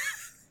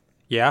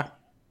 Yeah.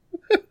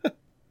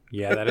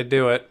 Yeah, that'd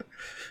do it.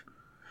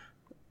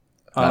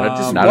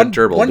 Not a one-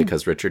 gerbil one-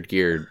 because Richard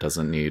Gere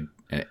doesn't need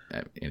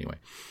anyway.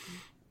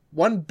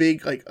 One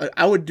big, like,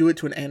 I would do it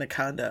to an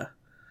anaconda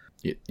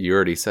You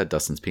already said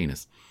Dustin's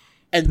penis.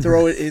 and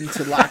throw it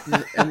into Loch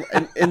Ness,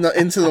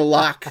 into the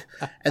loch,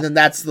 and then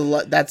that's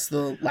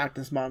the Loch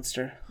Ness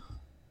monster.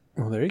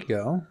 Well, there you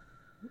go.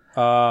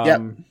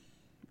 Yep.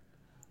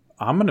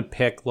 I'm going to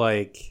pick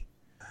like,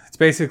 it's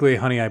basically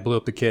Honey, I Blew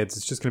Up the Kids.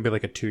 It's just going to be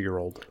like a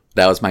 2-year-old,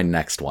 That was my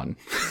next one.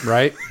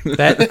 right?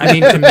 That, I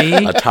mean, to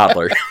me, A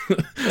toddler.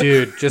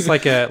 dude, just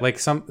like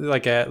just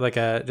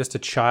a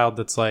child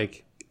that's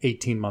like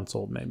 18 months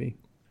old, maybe.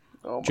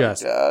 Oh my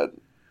Just- god!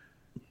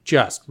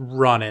 Just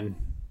running,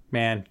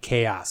 man.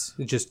 Chaos.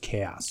 It's just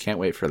chaos. Can't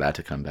wait for that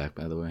to come back,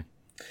 by the way.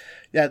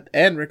 Yeah,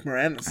 and Rick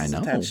Moranis I is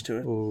know. attached to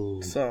it,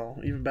 Ooh. so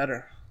even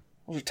better.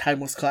 Those are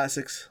timeless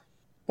classics.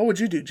 What would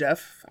you do,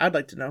 Jeff? I'd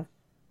like to know.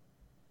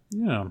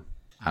 Yeah.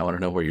 I want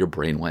to know where your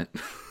brain went.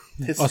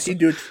 He'd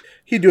do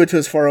it to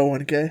his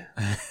 401k.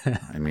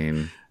 I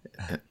mean,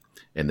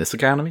 in this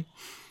economy,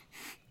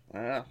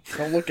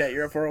 Don't look at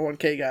your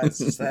 401k, guys.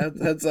 Just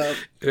heads up.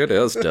 it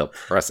is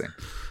depressing.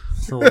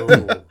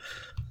 Oh.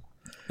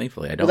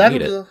 Thankfully, I don't Well,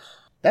 need it.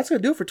 that's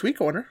gonna do it for Tweet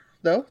Corner,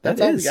 though. That's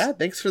That all we is. got.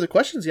 Thanks for the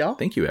questions, y'all.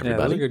 Thank you, Yeah, those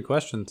everybody. are good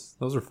questions.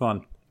 Those are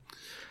fun.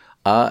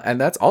 And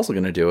that's also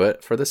going to do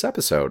it for this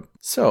episode.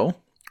 So,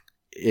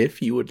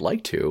 if you would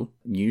like to,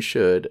 you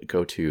should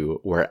go to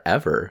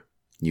wherever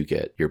you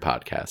get your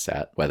podcasts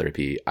at, whether it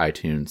be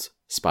iTunes,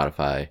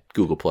 Spotify,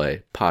 Google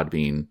Play,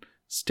 Podbean,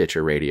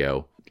 Stitcher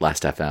Radio,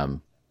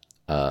 Last.fm,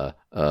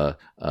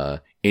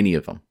 any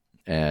of them.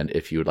 And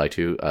if you would like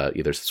to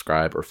either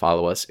subscribe or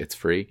follow us, it's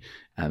free.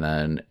 And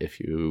then if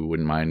you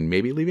wouldn't mind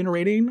maybe leaving a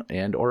rating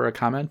and or a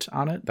comment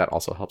on it, that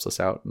also helps us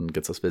out and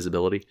gets us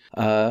visibility.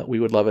 We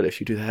would love it if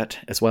you do that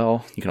as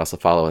well. You can also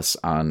follow us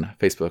on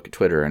Facebook,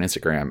 Twitter, and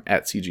Instagram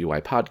at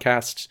CGY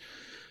Podcast.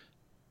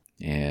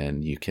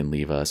 And you can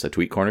leave us a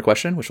tweet corner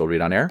question, which we'll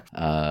read on air.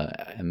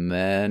 And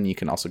then you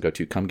can also go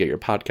to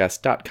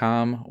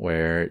comegetyourpodcast.com,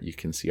 where you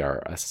can see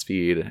our RSS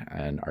feed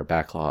and our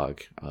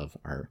backlog of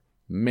our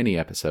mini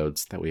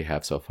episodes that we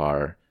have so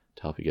far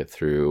to help you get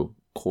through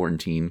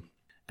quarantine.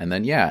 And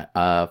then,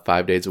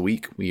 5 days a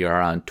week, we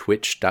are on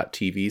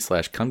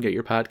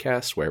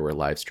twitch.tv/comegetyourpodcast, where we're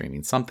live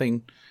streaming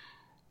something.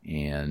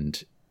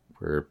 And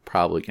we're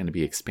probably going to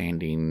be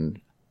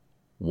expanding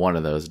one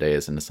of those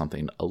days into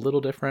something a little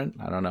different.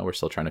 I don't know. We're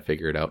still trying to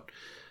figure it out,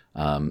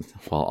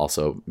 while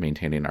also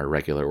maintaining our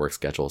regular work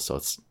schedule. So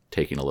it's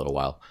taking a little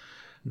while.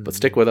 But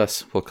stick with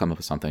us. We'll come up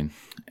with something.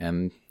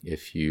 And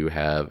if you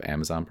have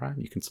Amazon Prime,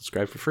 you can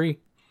subscribe for free.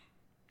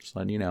 Just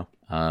letting you know.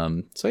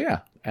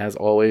 As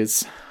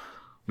always,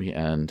 we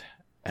end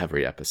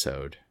every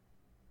episode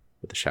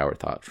with a shower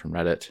thought from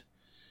Reddit.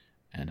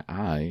 And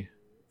I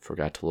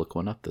forgot to look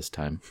one up this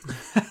time.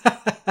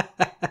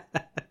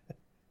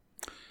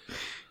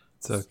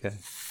 It's okay.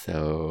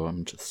 So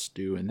I'm just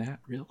doing that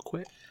real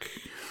quick.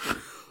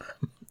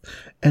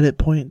 Edit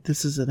point.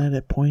 This is an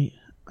edit point.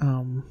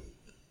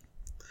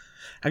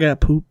 I gotta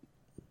poop.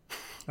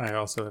 I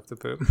also have to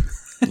poop.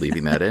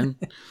 Leaving that in.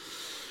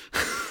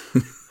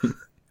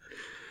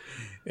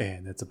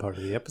 And that's a part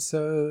of the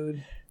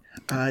episode.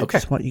 I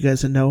just want you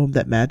guys to know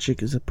that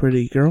Magic is a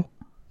pretty girl.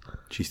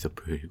 She's a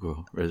pretty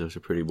girl. Rizzo's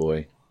a pretty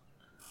boy.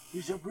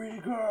 He's a pretty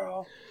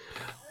girl.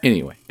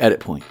 Anyway,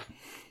 edit point.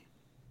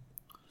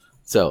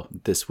 So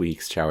this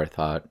week's shower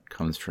thought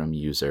comes from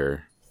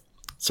user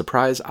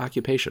Surprise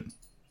Occupation.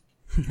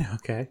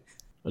 Okay.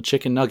 A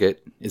chicken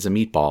nugget is a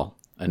meatball,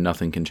 and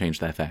nothing can change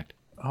that fact.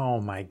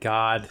 Oh my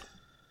God.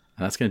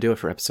 And that's going to do it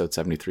for episode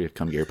 73 of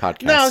Come Get Your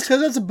Podcast. No, it's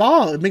because it's a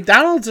ball.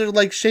 McDonald's are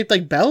like shaped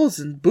like bells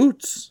and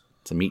boots.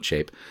 It's a meat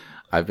shape.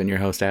 I've been your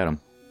host,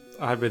 Adam.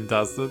 I've been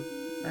Dustin.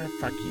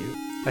 Fuck you.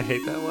 I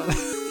hate that one.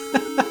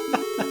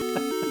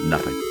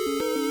 Nothing.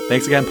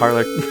 Thanks again,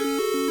 Parlor.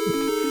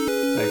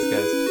 Thanks,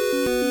 guys.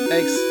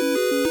 Thanks.